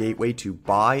secure gateway to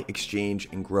buy, exchange,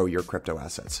 and grow your crypto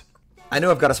assets. I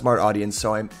know I've got a smart audience,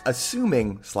 so I'm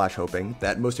assuming/hoping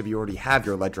that most of you already have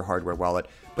your Ledger hardware wallet,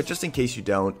 but just in case you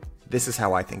don't, this is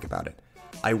how I think about it.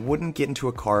 I wouldn't get into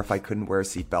a car if I couldn't wear a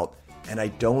seatbelt, and I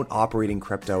don't operate in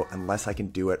crypto unless I can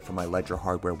do it from my Ledger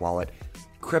hardware wallet.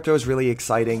 Crypto is really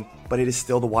exciting, but it is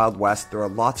still the Wild West. There are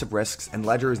lots of risks, and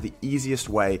Ledger is the easiest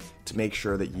way to make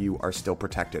sure that you are still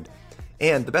protected.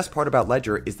 And the best part about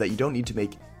Ledger is that you don't need to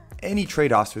make any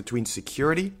trade-offs between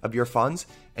security of your funds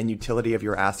and utility of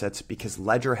your assets because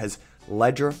Ledger has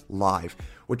Ledger Live,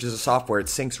 which is a software. It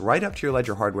syncs right up to your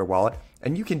Ledger hardware wallet,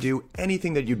 and you can do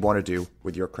anything that you'd want to do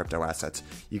with your crypto assets.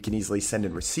 You can easily send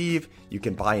and receive, you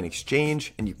can buy and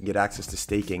exchange, and you can get access to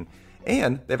staking.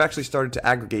 And they've actually started to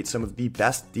aggregate some of the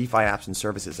best DeFi apps and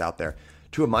services out there.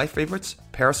 Two of my favorites,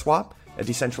 Paraswap, a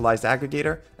decentralized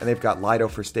aggregator, and they've got Lido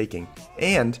for staking.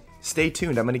 And stay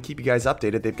tuned, I'm going to keep you guys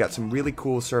updated. They've got some really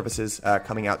cool services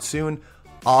coming out soon.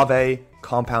 Aave,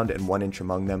 Compound, and 1inch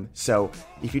among them. So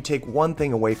if you take one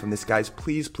thing away from this, guys,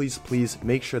 please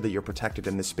make sure that you're protected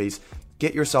in this space.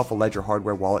 Get yourself a Ledger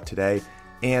hardware wallet today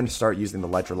and start using the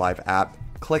Ledger Live app.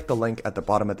 Click the link at the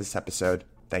bottom of this episode.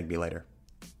 Thank me later.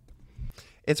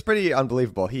 It's pretty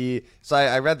unbelievable.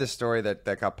 I read this story that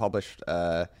got published,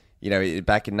 back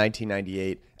in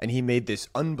 1998, and he made this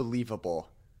unbelievable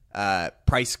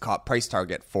price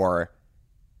target for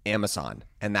Amazon,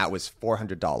 and that was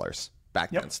 $400.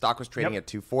 back Yep. then. Stock was trading Yep. at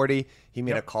 240. He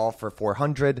made a call for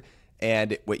 400,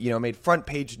 and it made front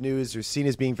page news. It was seen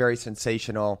as being very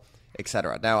sensational,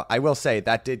 etc. Now, I will say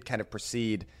that did kind of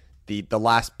precede the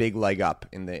last big leg up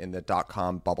in the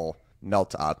 .com bubble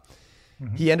melt up.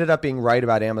 He ended up being right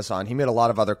about Amazon. He made a lot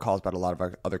of other calls about a lot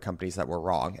of other companies that were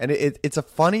wrong. And it's a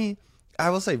funny, I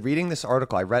will say, reading this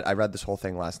article, I read this whole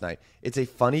thing last night. It's a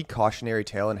funny cautionary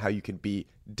tale in how you could be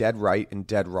dead right and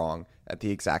dead wrong at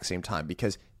the exact same time.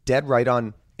 Because dead right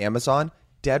on Amazon,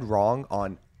 dead wrong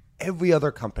on every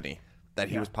other company that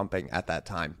he was pumping at that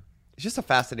time. It's just a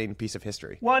fascinating piece of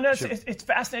history. Well, no, it's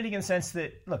fascinating in the sense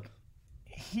that, look,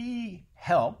 he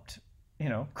helped,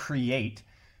 create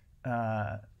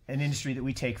an industry that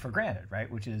we take for granted,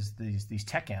 right? Which is these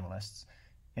tech analysts,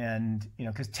 and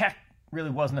because tech really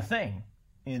wasn't a thing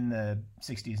in the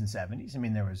 60s and 70s. I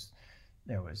mean, there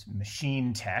was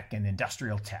machine tech and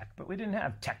industrial tech, but we didn't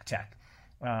have tech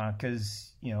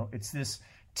because it's this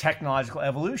technological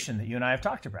evolution that you and I have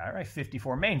talked about, right?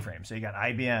 54 mainframes. So you got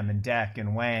IBM and DEC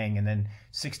and Wang, and then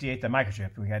 68 the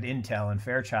microchip. We got Intel and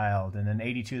Fairchild, and then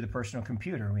 82 the personal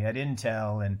computer. We had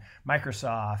Intel and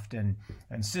Microsoft and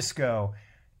Cisco.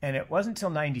 And it wasn't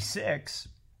until 96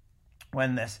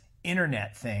 when this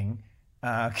internet thing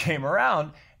came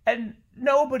around, and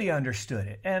nobody understood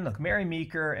it. And look, Mary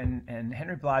Meeker and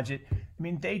Henry Blodgett, I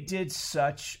mean, they did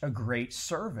such a great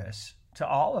service to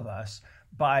all of us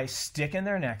by sticking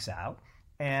their necks out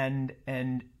and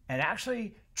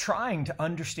actually trying to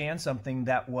understand something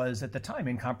that was at the time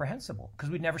incomprehensible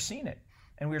because we'd never seen it.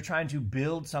 And we were trying to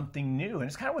build something new. And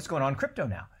it's kind of what's going on in crypto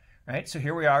now, right? So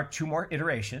here we are, 2 more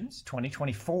iterations,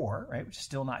 2024, right, which is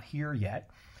still not here yet.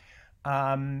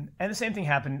 And the same thing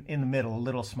happened in the middle, a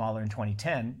little smaller in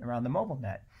 2010 around the mobile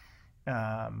net.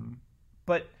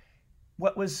 But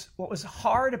what was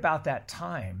hard about that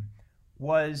time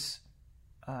was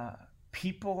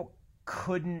people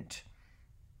couldn't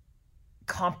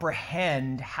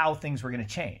comprehend how things were going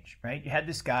to change, right? You had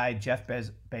this guy, Jeff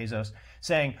Bezos,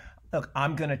 saying, look,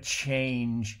 I'm going to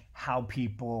change how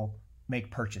people make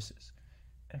purchases.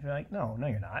 And you're like, no,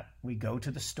 you're not. We go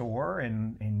to the store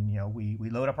and we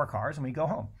load up our cars and we go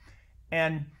home.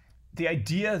 And the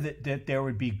idea that there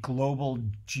would be global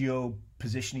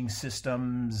geo-positioning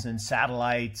systems and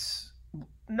satellites,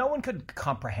 no one could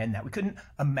comprehend that. We couldn't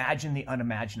imagine the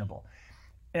unimaginable.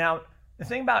 Now, the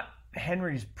thing about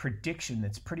Henry's prediction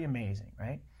that's pretty amazing,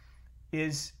 right,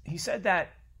 is he said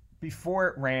that before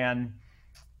it ran,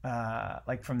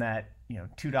 like from that,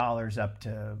 $2 up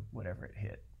to whatever it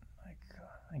hit, like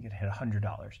I think it hit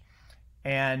 $100,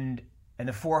 and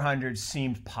the 400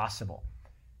 seemed possible,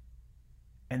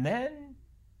 and then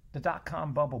the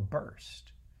 .com bubble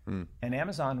burst, and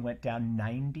Amazon went down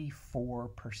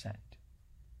 94%,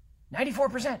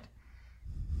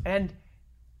 and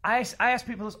I ask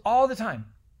people this all the time: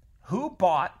 who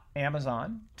bought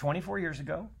Amazon 24 years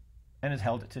ago and has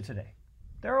held it to today?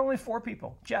 There are only 4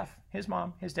 people: Jeff, his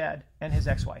mom, his dad, and his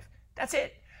ex-wife. That's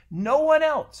it. No one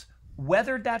else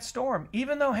weathered that storm,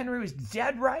 even though Henry was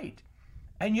dead right.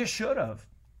 And you should have.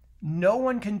 No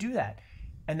one can do that.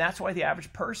 And that's why the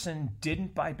average person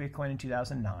didn't buy Bitcoin in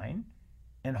 2009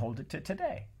 and hold it to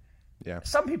today. Yeah.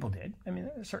 Some people did. I mean,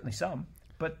 there's certainly some,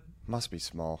 but Must be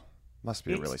small. Must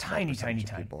be a really small tiny percentage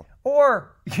of people.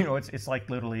 Or, it's like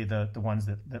literally the ones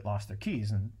that lost their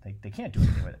keys and they can't do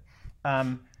anything with it.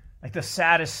 Like the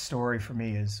saddest story for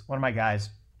me is one of my guys,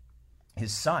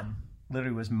 his son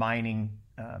literally was mining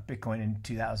Bitcoin in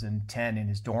 2010 in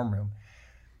his dorm room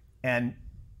and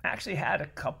actually had a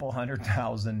couple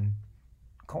 100,000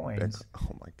 coins.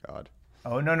 Oh my God.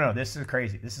 Oh, no. This is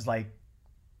crazy. This is like,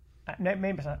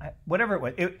 maybe whatever it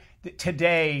was.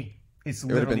 Today, it's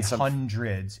literally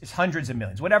hundreds. It's hundreds of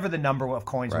millions. Whatever the number of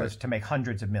coins was to make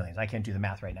hundreds of millions. I can't do the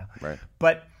math right now. Right.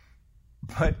 But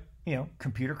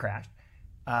computer crashed.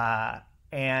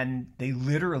 And they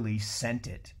literally sent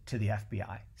it to the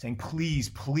FBI saying,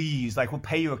 please, like, we'll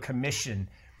pay you a commission.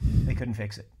 They couldn't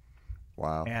fix it.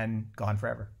 Wow. And gone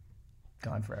forever.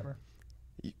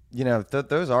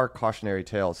 Those are cautionary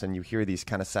tales, and you hear these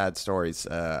kind of sad stories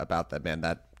about that. Man,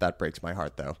 that breaks my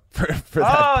heart, though. for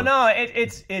that. Oh no,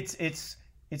 it's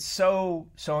so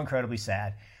incredibly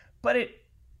sad, but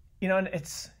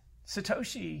it's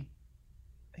Satoshi.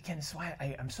 Again, this is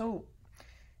why I'm so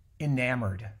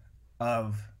enamored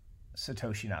of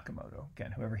Satoshi Nakamoto.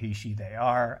 Again, whoever he, she, they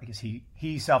are. I guess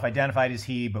he self-identified as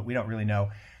he, but we don't really know.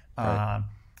 Right.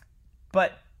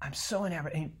 But I'm so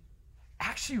enamored. And he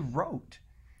actually wrote,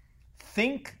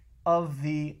 think of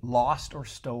the lost or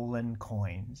stolen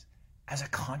coins as a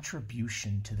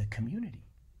contribution to the community.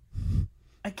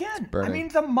 Again, I mean,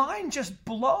 the mind just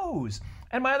blows.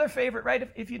 And my other favorite, right?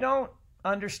 If you don't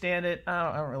understand it.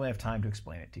 I don't really have time to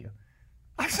explain it to you.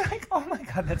 I was like, oh my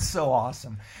God, that's so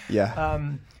awesome. Yeah.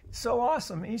 So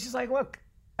awesome. And he's just like, look,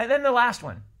 and then the last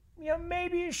one,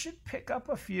 maybe you should pick up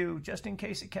a few just in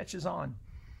case it catches on.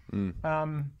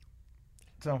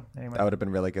 So anyway. That would have been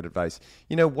really good advice.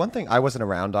 One thing, I wasn't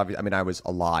around, obviously. I mean, I was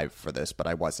alive for this, but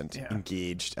I wasn't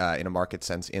engaged in a market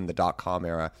sense in the .com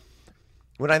era.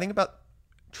 When I think about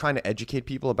trying to educate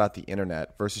people about the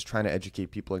internet versus trying to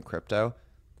educate people in crypto,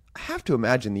 I have to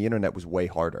imagine the internet was way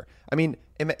harder. I mean,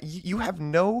 you have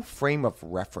no frame of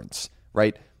reference,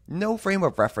 right? No frame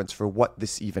of reference for what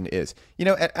this even is.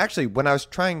 Actually, when I was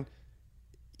trying,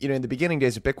 in the beginning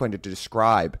days of Bitcoin to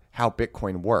describe how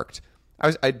Bitcoin worked,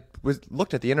 I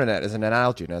looked at the internet as an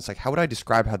analogy, and it's like, how would I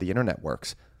describe how the internet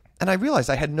works? And I realized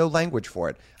I had no language for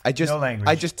it. I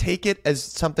just take it as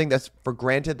something that's for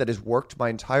granted, that has worked my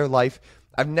entire life.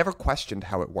 I've never questioned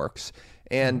how it works.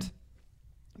 And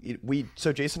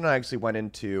so Jason and I actually went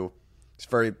into this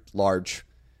very large,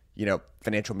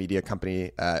 financial media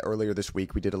company earlier this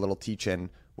week. We did a little teach-in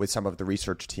with some of the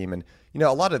research team. And,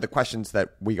 a lot of the questions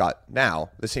that we got now,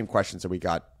 the same questions that we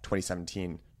got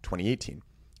 2017, 2018.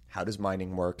 How does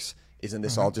mining works? Isn't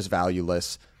this all just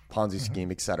valueless, Ponzi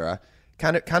scheme, et cetera?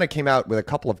 Kind of came out with a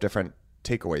couple of different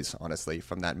takeaways, honestly,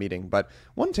 from that meeting. But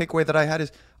one takeaway that I had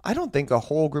is I don't think a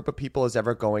whole group of people is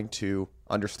ever going to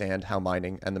understand how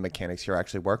mining and the mechanics here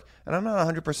actually work. And I'm not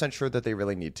 100% sure that they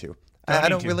really need to. I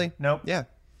don't really. Nope. Yeah.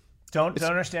 Don't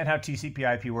understand how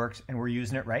TCP/IP works, and we're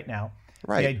using it right now.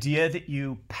 Right. The idea that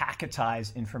you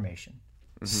packetize information,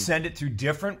 send it through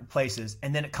different places,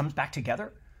 and then it comes back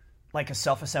together like a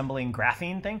self-assembling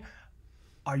graphene thing.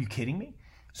 Are you kidding me?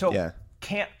 So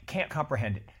can't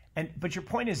comprehend it. But your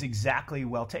point is exactly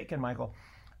well taken, Michael,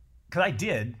 because I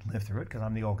did live through it because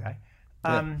I'm the old guy.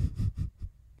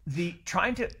 The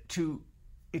trying to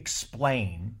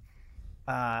explain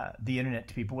the internet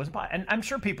to people wasn't, and I'm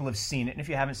sure people have seen it. And if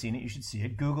you haven't seen it, you should see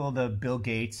it. Google the Bill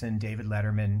Gates and David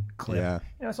Letterman clip. Yeah.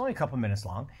 It's only a couple minutes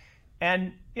long.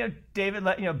 And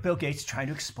Bill Gates trying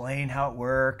to explain how it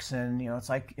works, and it's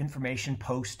like information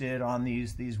posted on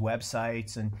these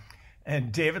websites,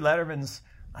 and David Letterman's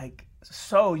like,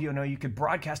 so you could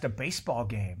broadcast a baseball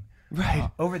game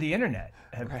over the internet.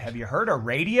 Have you heard of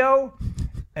radio?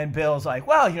 And Bill's like,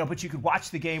 well, but you could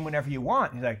watch the game whenever you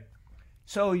want. And he's like,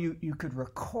 so you could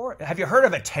record. Have you heard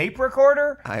of a tape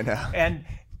recorder? I know.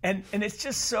 And it's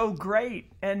just so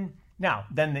great. And now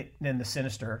then the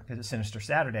sinister, because it's Sinister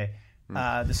Saturday.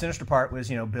 The sinister part was,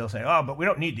 Bill saying, oh, but we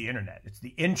don't need the internet. It's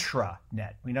the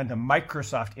intranet. We need the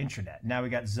Microsoft intranet. Now we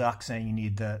got Zuck saying you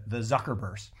need the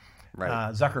Zuckerverse.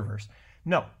 Right. Zuckerverse.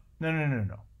 No.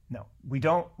 We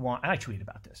don't want, and I tweet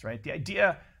about this, right? The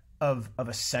idea of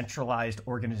a centralized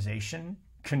organization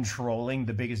controlling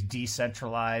the biggest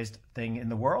decentralized thing in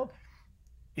the world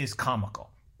is comical.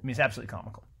 I mean, it's absolutely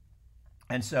comical.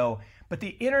 And so, but the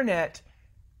internet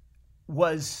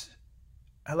was,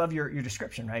 I love your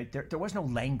description, right? There was no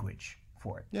language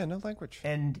for it. Yeah, no language.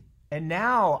 And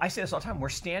now, I say this all the time, we're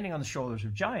standing on the shoulders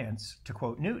of giants, to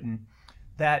quote Newton,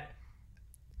 that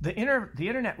the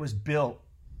internet was built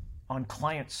on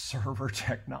client-server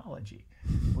technology,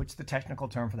 which the technical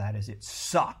term for that is it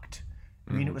sucked.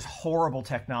 I mean, it was horrible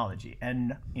technology.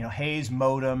 And, Hayes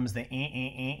modems, the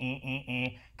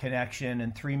connection,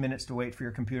 and 3 minutes to wait for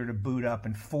your computer to boot up,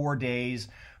 and 4 days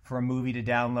for a movie to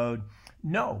download.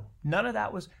 No, none of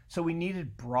that was. So we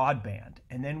needed broadband,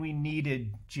 and then we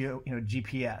needed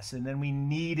GPS, and then we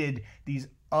needed these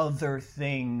other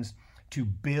things to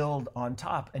build on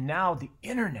top. And now the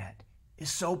internet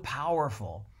is so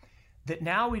powerful that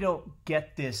now we don't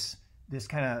get this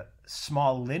kind of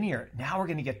small linear. Now we're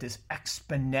going to get this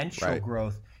exponential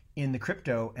growth in the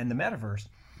crypto and the metaverse.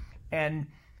 And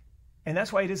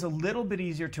that's why it is a little bit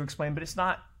easier to explain, but it's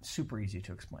not super easy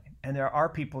to explain. And there are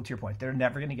people, to your point, they're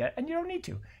never going to get it, and you don't need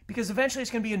to, because eventually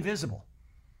it's going to be invisible.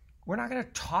 We're not going to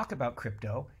talk about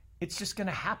crypto. It's just going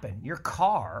to happen. Your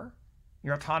car,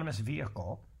 your autonomous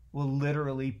vehicle, will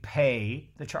literally pay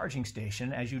the charging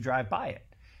station as you drive by it,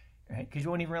 right? Because you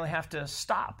won't even really have to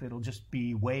stop. It'll just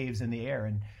be waves in the air.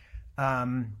 And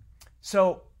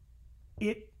so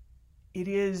it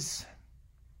is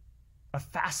a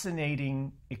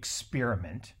fascinating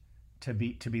experiment to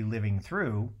be living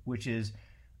through, which is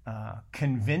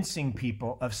convincing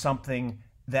people of something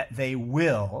that they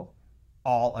will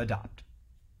all adopt.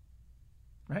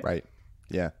 Right? Right.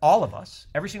 Yeah. All of us,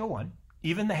 every single one,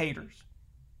 even the haters,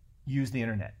 use the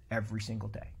internet every single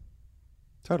day.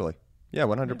 Totally. Yeah,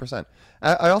 100%.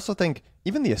 I also think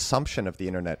even the assumption of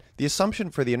the assumption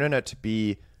for the internet to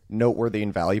be noteworthy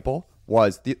and valuable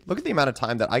was, look at the amount of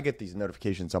time that I get these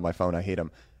notifications on my phone. I hate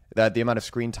them. that the amount of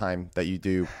screen time that you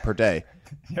do per day.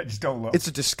 Yeah, just don't look. It's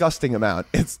a disgusting amount.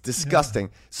 It's disgusting.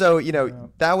 Yeah. So,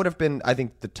 that would have been, I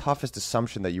think, the toughest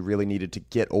assumption that you really needed to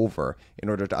get over in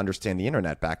order to understand the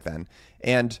internet back then.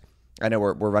 And I know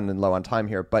we're running low on time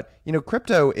here, but,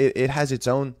 crypto, it has its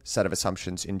own set of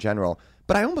assumptions in general.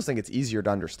 But I almost think it's easier to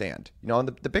understand. On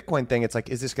the Bitcoin thing, it's like,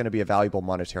 is this going to be a valuable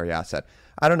monetary asset?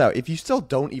 I don't know. If you still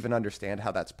don't even understand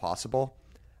how that's possible,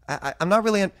 I'm not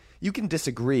really... You can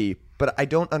disagree, but I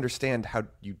don't understand how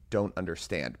you don't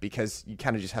understand, because you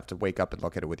kind of just have to wake up and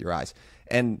look at it with your eyes.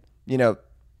 And,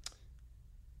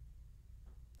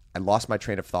 I lost my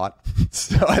train of thought.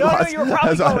 So you were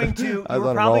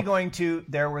probably going to,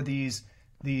 there were these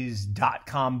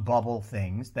 .com bubble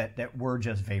things that were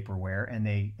just vaporware, and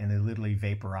they literally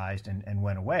vaporized and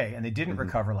went away, and they didn't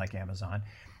recover like Amazon.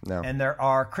 No. And there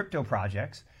are crypto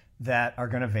projects that are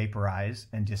going to vaporize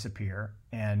and disappear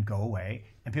and go away,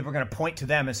 and people are going to point to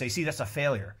them and say, see, that's a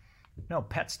failure. No,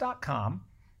 pets.com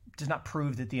does not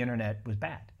prove that the internet was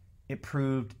bad. It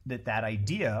proved that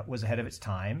idea was ahead of its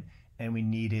time, and we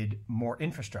needed more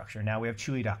infrastructure. Now we have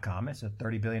Chewy.com. It's a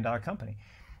 $30 billion company.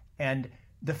 And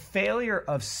the failure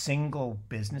of single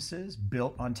businesses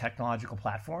built on technological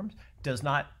platforms does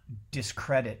not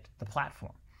discredit the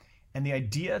platform. And the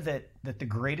idea that the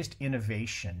greatest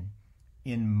innovation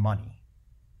in money,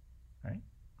 right?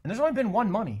 And there's only been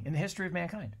one money in the history of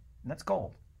mankind, and that's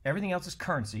gold. Everything else is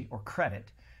currency or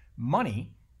credit.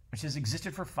 Money, which has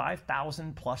existed for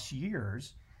 5,000 plus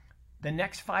years, the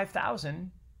next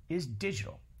 5,000 is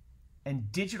digital.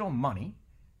 And digital money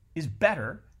is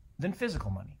better than physical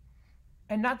money.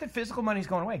 And not that physical money is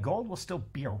going away. Gold will still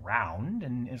be around,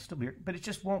 and it'll still be, but it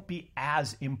just won't be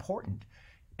as important.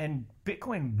 And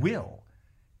Bitcoin will.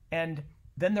 And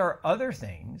then there are other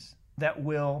things that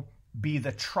will be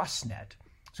the trust net.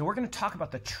 So we're going to talk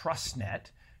about the trust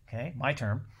net, okay, my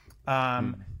term,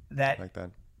 that, like that,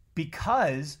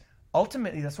 because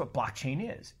ultimately that's what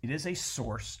blockchain is. It is a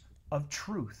source of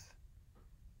truth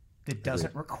that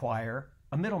doesn't require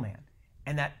a middleman.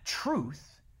 And that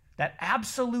truth, that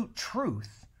absolute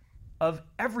truth of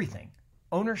everything,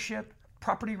 ownership,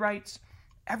 property rights,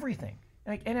 everything,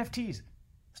 like NFTs.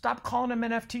 Stop calling them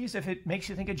NFTs if it makes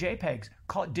you think of JPEGs.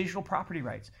 Call it digital property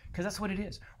rights, because that's what it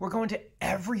is. We're going to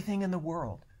everything in the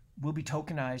world will be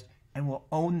tokenized, and we'll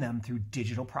own them through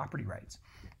digital property rights.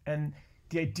 And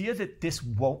the idea that this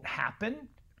won't happen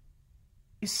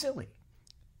is silly.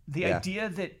 The idea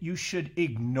that you should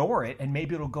ignore it and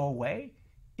maybe it'll go away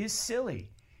is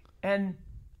silly. And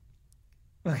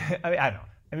I don't know.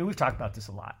 I mean, we've talked about this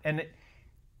a lot. And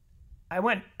I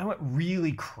went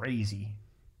really crazy,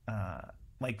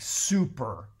 like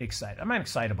super excited. I'm an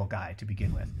excitable guy to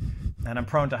begin with, and I'm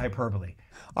prone to hyperbole.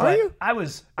 Are you?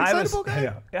 Excitable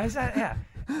guy? Yeah.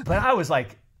 But I was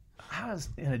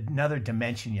in another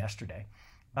dimension yesterday.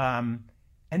 And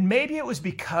maybe it was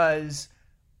because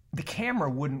the camera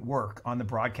wouldn't work on the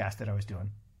broadcast that I was doing.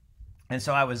 And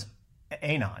so I was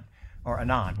anon,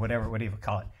 whatever you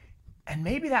call it. And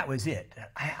maybe that was it.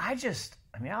 I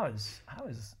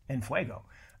was en fuego,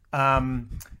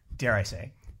 dare I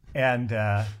say. And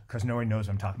because no one knows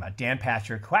what I'm talking about. Dan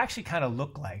Patrick, who I actually kind of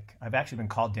look like. I've actually been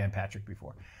called Dan Patrick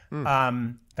before.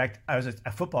 In fact, I was at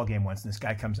a football game once, and this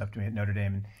guy comes up to me at Notre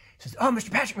Dame and says, "Oh, Mr.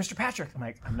 Patrick." I'm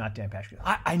like, "I'm not Dan Patrick."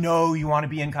 I know you want to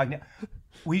be incognito.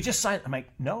 Will you just sign? I'm like,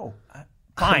 "No,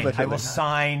 fine. I will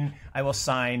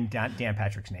sign Dan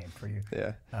Patrick's name for you."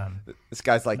 Yeah. This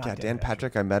guy's like, "Yeah, Dan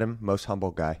Patrick. I met him. Most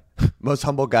humble guy. Most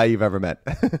humble guy you've ever met."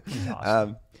 He's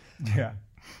awesome. Yeah.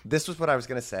 This was what I was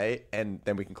going to say, and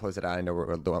then we can close it out. I know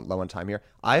we're low on time here.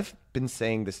 I've been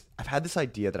saying this. I've had this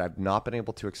idea that I've not been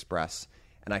able to express,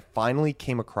 and I finally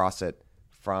came across it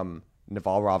from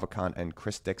Naval Ravikant and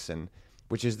Chris Dixon,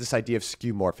 which is this idea of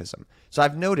skeuomorphism. So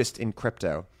I've noticed in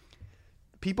crypto,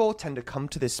 people tend to come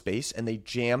to this space and they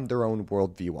jam their own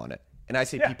worldview on it. And I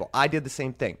say people, I did the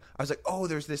same thing. I was like, oh,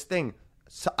 there's this thing.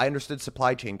 So I understood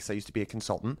supply chain because I used to be a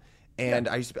consultant, and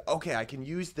I used to be, okay, I can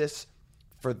use this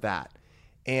for that.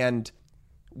 And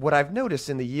what I've noticed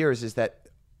in the years is that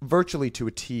virtually to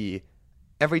a T,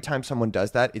 every time someone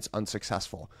does that, it's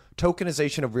unsuccessful.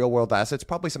 Tokenization of real-world assets,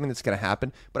 probably something that's going to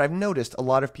happen, but I've noticed a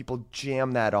lot of people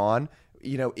jam that on,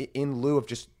 in lieu of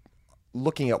just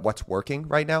looking at what's working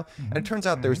right now. And it turns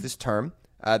out there's this term.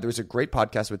 There was a great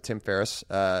podcast with Tim Ferriss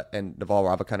and Naval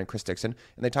Ravikant and Chris Dixon,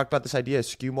 and they talked about this idea of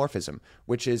skeuomorphism,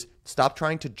 which is stop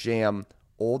trying to jam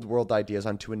old world ideas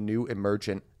onto a new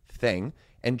emergent thing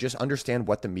and just understand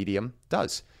what the medium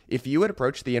does. If you had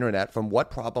approached the internet from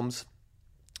what problems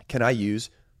can I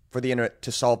use for the internet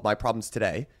to solve my problems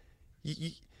today,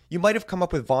 you You might have come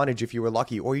up with Vonage if you were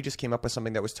lucky, or you just came up with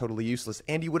something that was totally useless,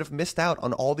 and you would have missed out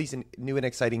on all these new and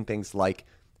exciting things like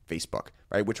Facebook,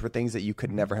 right? Which were things that you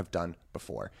could never have done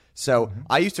before. So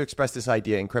I used to express this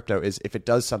idea in crypto is if it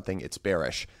does something, it's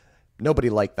bearish. Nobody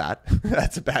liked that.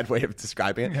 That's a bad way of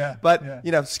describing it. But,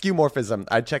 skeuomorphism,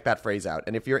 I'd check that phrase out.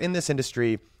 And if you're in this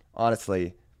industry,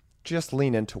 honestly, just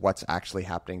lean into what's actually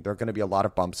happening. There are going to be a lot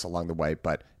of bumps along the way,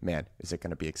 but man, is it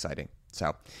going to be exciting.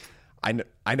 So I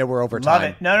know we're over time. Love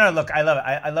it. No, look, I love it.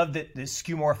 I love that this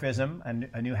skeuomorphism,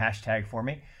 a new hashtag for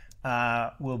me,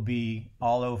 will be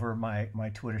all over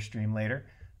my Twitter stream later.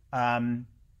 Again,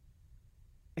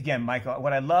 Michael,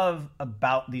 what I love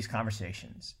about these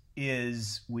conversations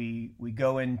is we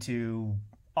go into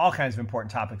all kinds of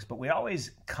important topics, but we always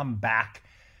come back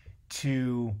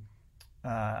to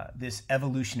this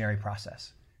evolutionary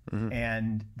process,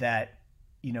 and that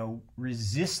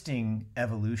resisting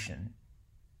evolution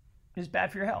is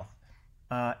bad for your health.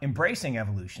 Embracing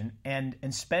evolution and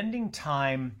spending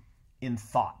time in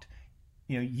thought.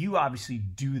 You obviously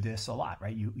do this a lot,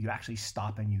 right? You actually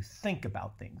stop and you think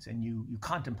about things, and you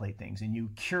contemplate things, and you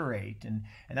curate, and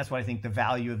that's what I think the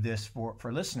value of this for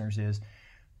listeners is.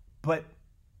 But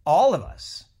all of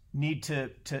us need to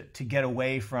get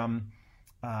away from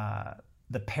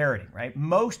the parroting, right?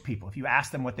 Most people, if you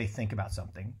ask them what they think about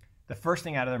something, the first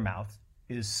thing out of their mouth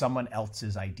is someone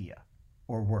else's idea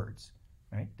or words,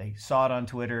 right? They saw it on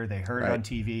Twitter, they heard it on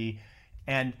TV,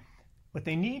 and what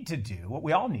they need to do, what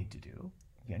we all need to do,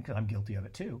 again, because I'm guilty of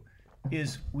it too,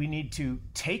 is we need to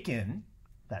take in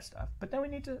that stuff, but then we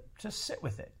need to just sit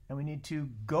with it, and we need to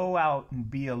go out and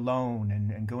be alone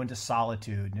and go into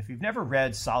solitude. And if you've never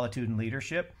read Solitude and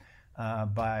Leadership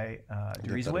by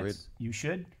Deresiewicz, you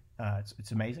should.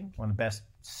 It's amazing. One of the best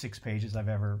 6 pages I've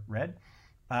ever read.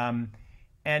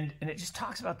 And it just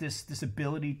talks about this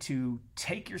ability to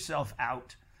take yourself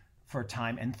out for a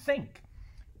time and think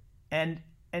and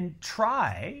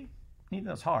try, even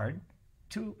though it's hard,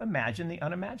 to imagine the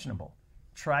unimaginable.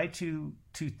 Try to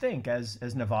think, as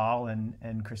Naval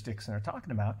and Chris Dixon are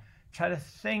talking about, try to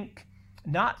think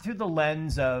not through the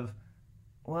lens of,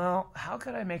 well, how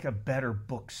could I make a better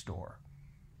bookstore?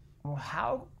 Well,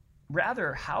 how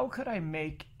could I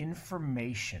make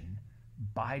information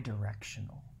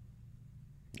bidirectional?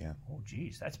 Yeah. Oh,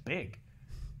 geez, that's big.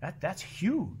 That's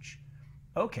huge.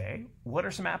 Okay, what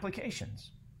are some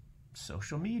applications?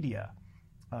 Social media,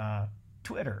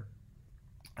 Twitter.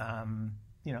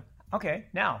 Okay,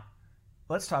 now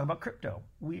let's talk about crypto.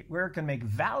 We're going to make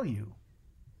value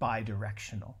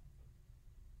bidirectional.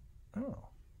 Oh,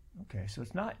 okay. So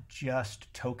it's not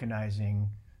just tokenizing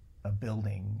a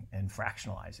building and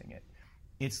fractionalizing it.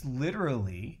 It's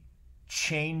literally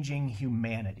changing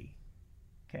humanity.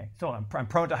 Okay, so I'm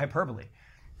prone to hyperbole,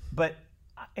 but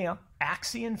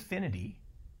Axie Infinity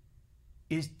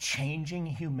is changing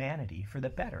humanity for the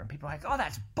better. And people are like, oh,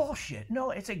 that's bullshit.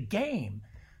 No, it's a game.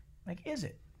 Like, is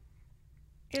it?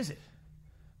 Is it?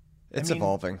 It's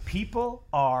evolving. People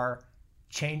are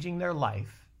changing their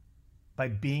life by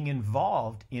being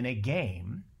involved in a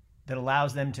game that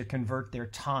allows them to convert their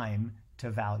time to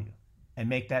value and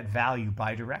make that value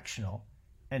bidirectional,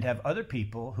 and have other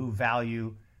people who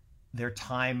value their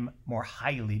time more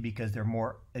highly because they're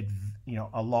more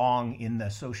along in the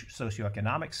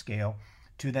socioeconomic scale,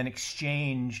 to then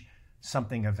exchange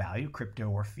something of value, crypto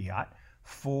or fiat,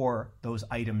 for those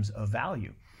items of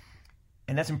value.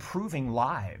 And that's improving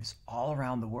lives all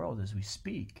around the world as we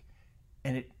speak.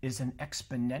 And it is an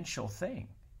exponential thing.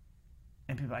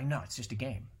 And people are like, no, it's just a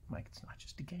game. I'm like, it's not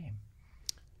just a game.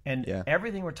 And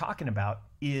everything we're talking about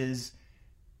is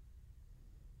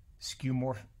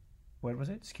skeuomorphic. What was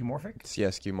it? Skeuomorphic? Yeah,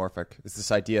 skeuomorphic. It's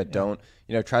this idea, don't,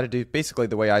 try to do, basically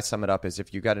the way I sum it up is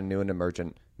if you got a new and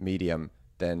emergent medium,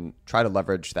 then try to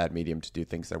leverage that medium to do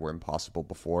things that were impossible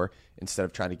before, instead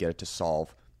of trying to get it to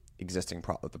solve existing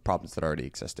the problems that already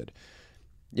existed.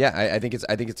 Yeah, I think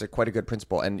it's a quite a good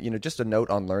principle. And, just a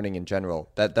note on learning in general,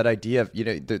 that idea of,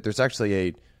 there's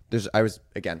actually I was,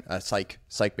 again, a psych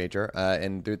major,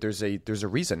 and there's a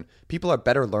reason people are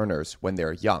better learners when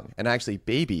they're young. And actually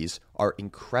babies are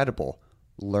incredible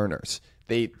learners.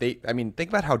 I mean, think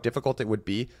about how difficult it would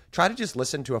be. Try to just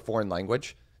listen to a foreign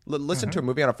language. Listen to a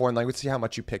movie on a foreign language, see how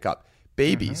much you pick up.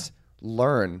 Babies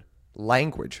learn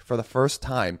language for the first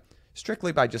time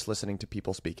strictly by just listening to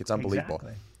people speak. It's unbelievable.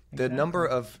 Exactly. The number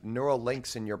of neural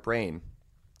links in your brain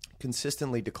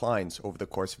consistently declines over the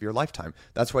course of your lifetime.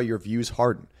 That's why your views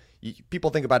harden. People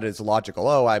think about it as logical.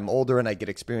 Oh, I'm older and I get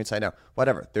experience. I know.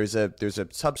 Whatever. There's a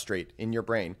substrate in your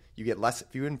brain. You get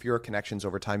fewer and fewer connections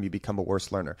over time. You become a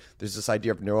worse learner. There's this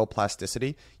idea of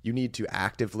neuroplasticity. You need to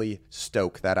actively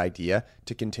stoke that idea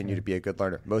to continue to be a good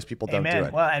learner. Most people don't do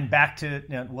it. Well, and back to,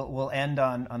 we'll end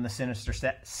on the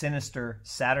Sinister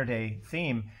Saturday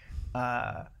theme.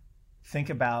 Think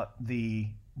about the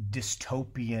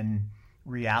dystopian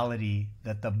reality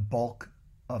that the bulk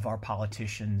of our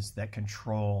politicians that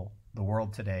control the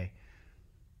world today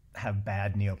have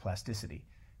bad neuroplasticity,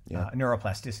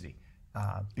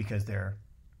 because they're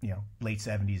late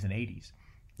 70s and 80s,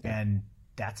 and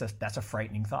that's a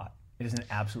frightening thought. It is an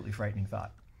absolutely frightening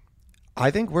thought.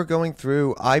 I think we're going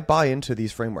through. I buy into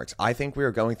these frameworks. I think we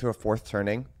are going through a fourth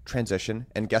turning transition,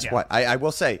 and guess what? I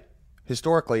will say,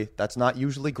 historically, that's not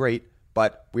usually great,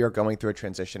 but we are going through a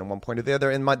transition at one point or the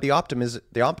other. And the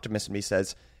optimist in me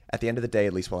says, at the end of the day,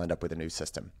 at least we'll end up with a new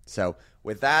system. So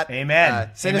with that, Amen.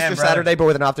 Sinister Amen, Saturday, but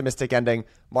with an optimistic ending.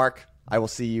 Mark, I will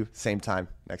see you same time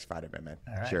next Friday, my man.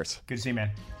 All right. Cheers. Good to see you,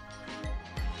 man.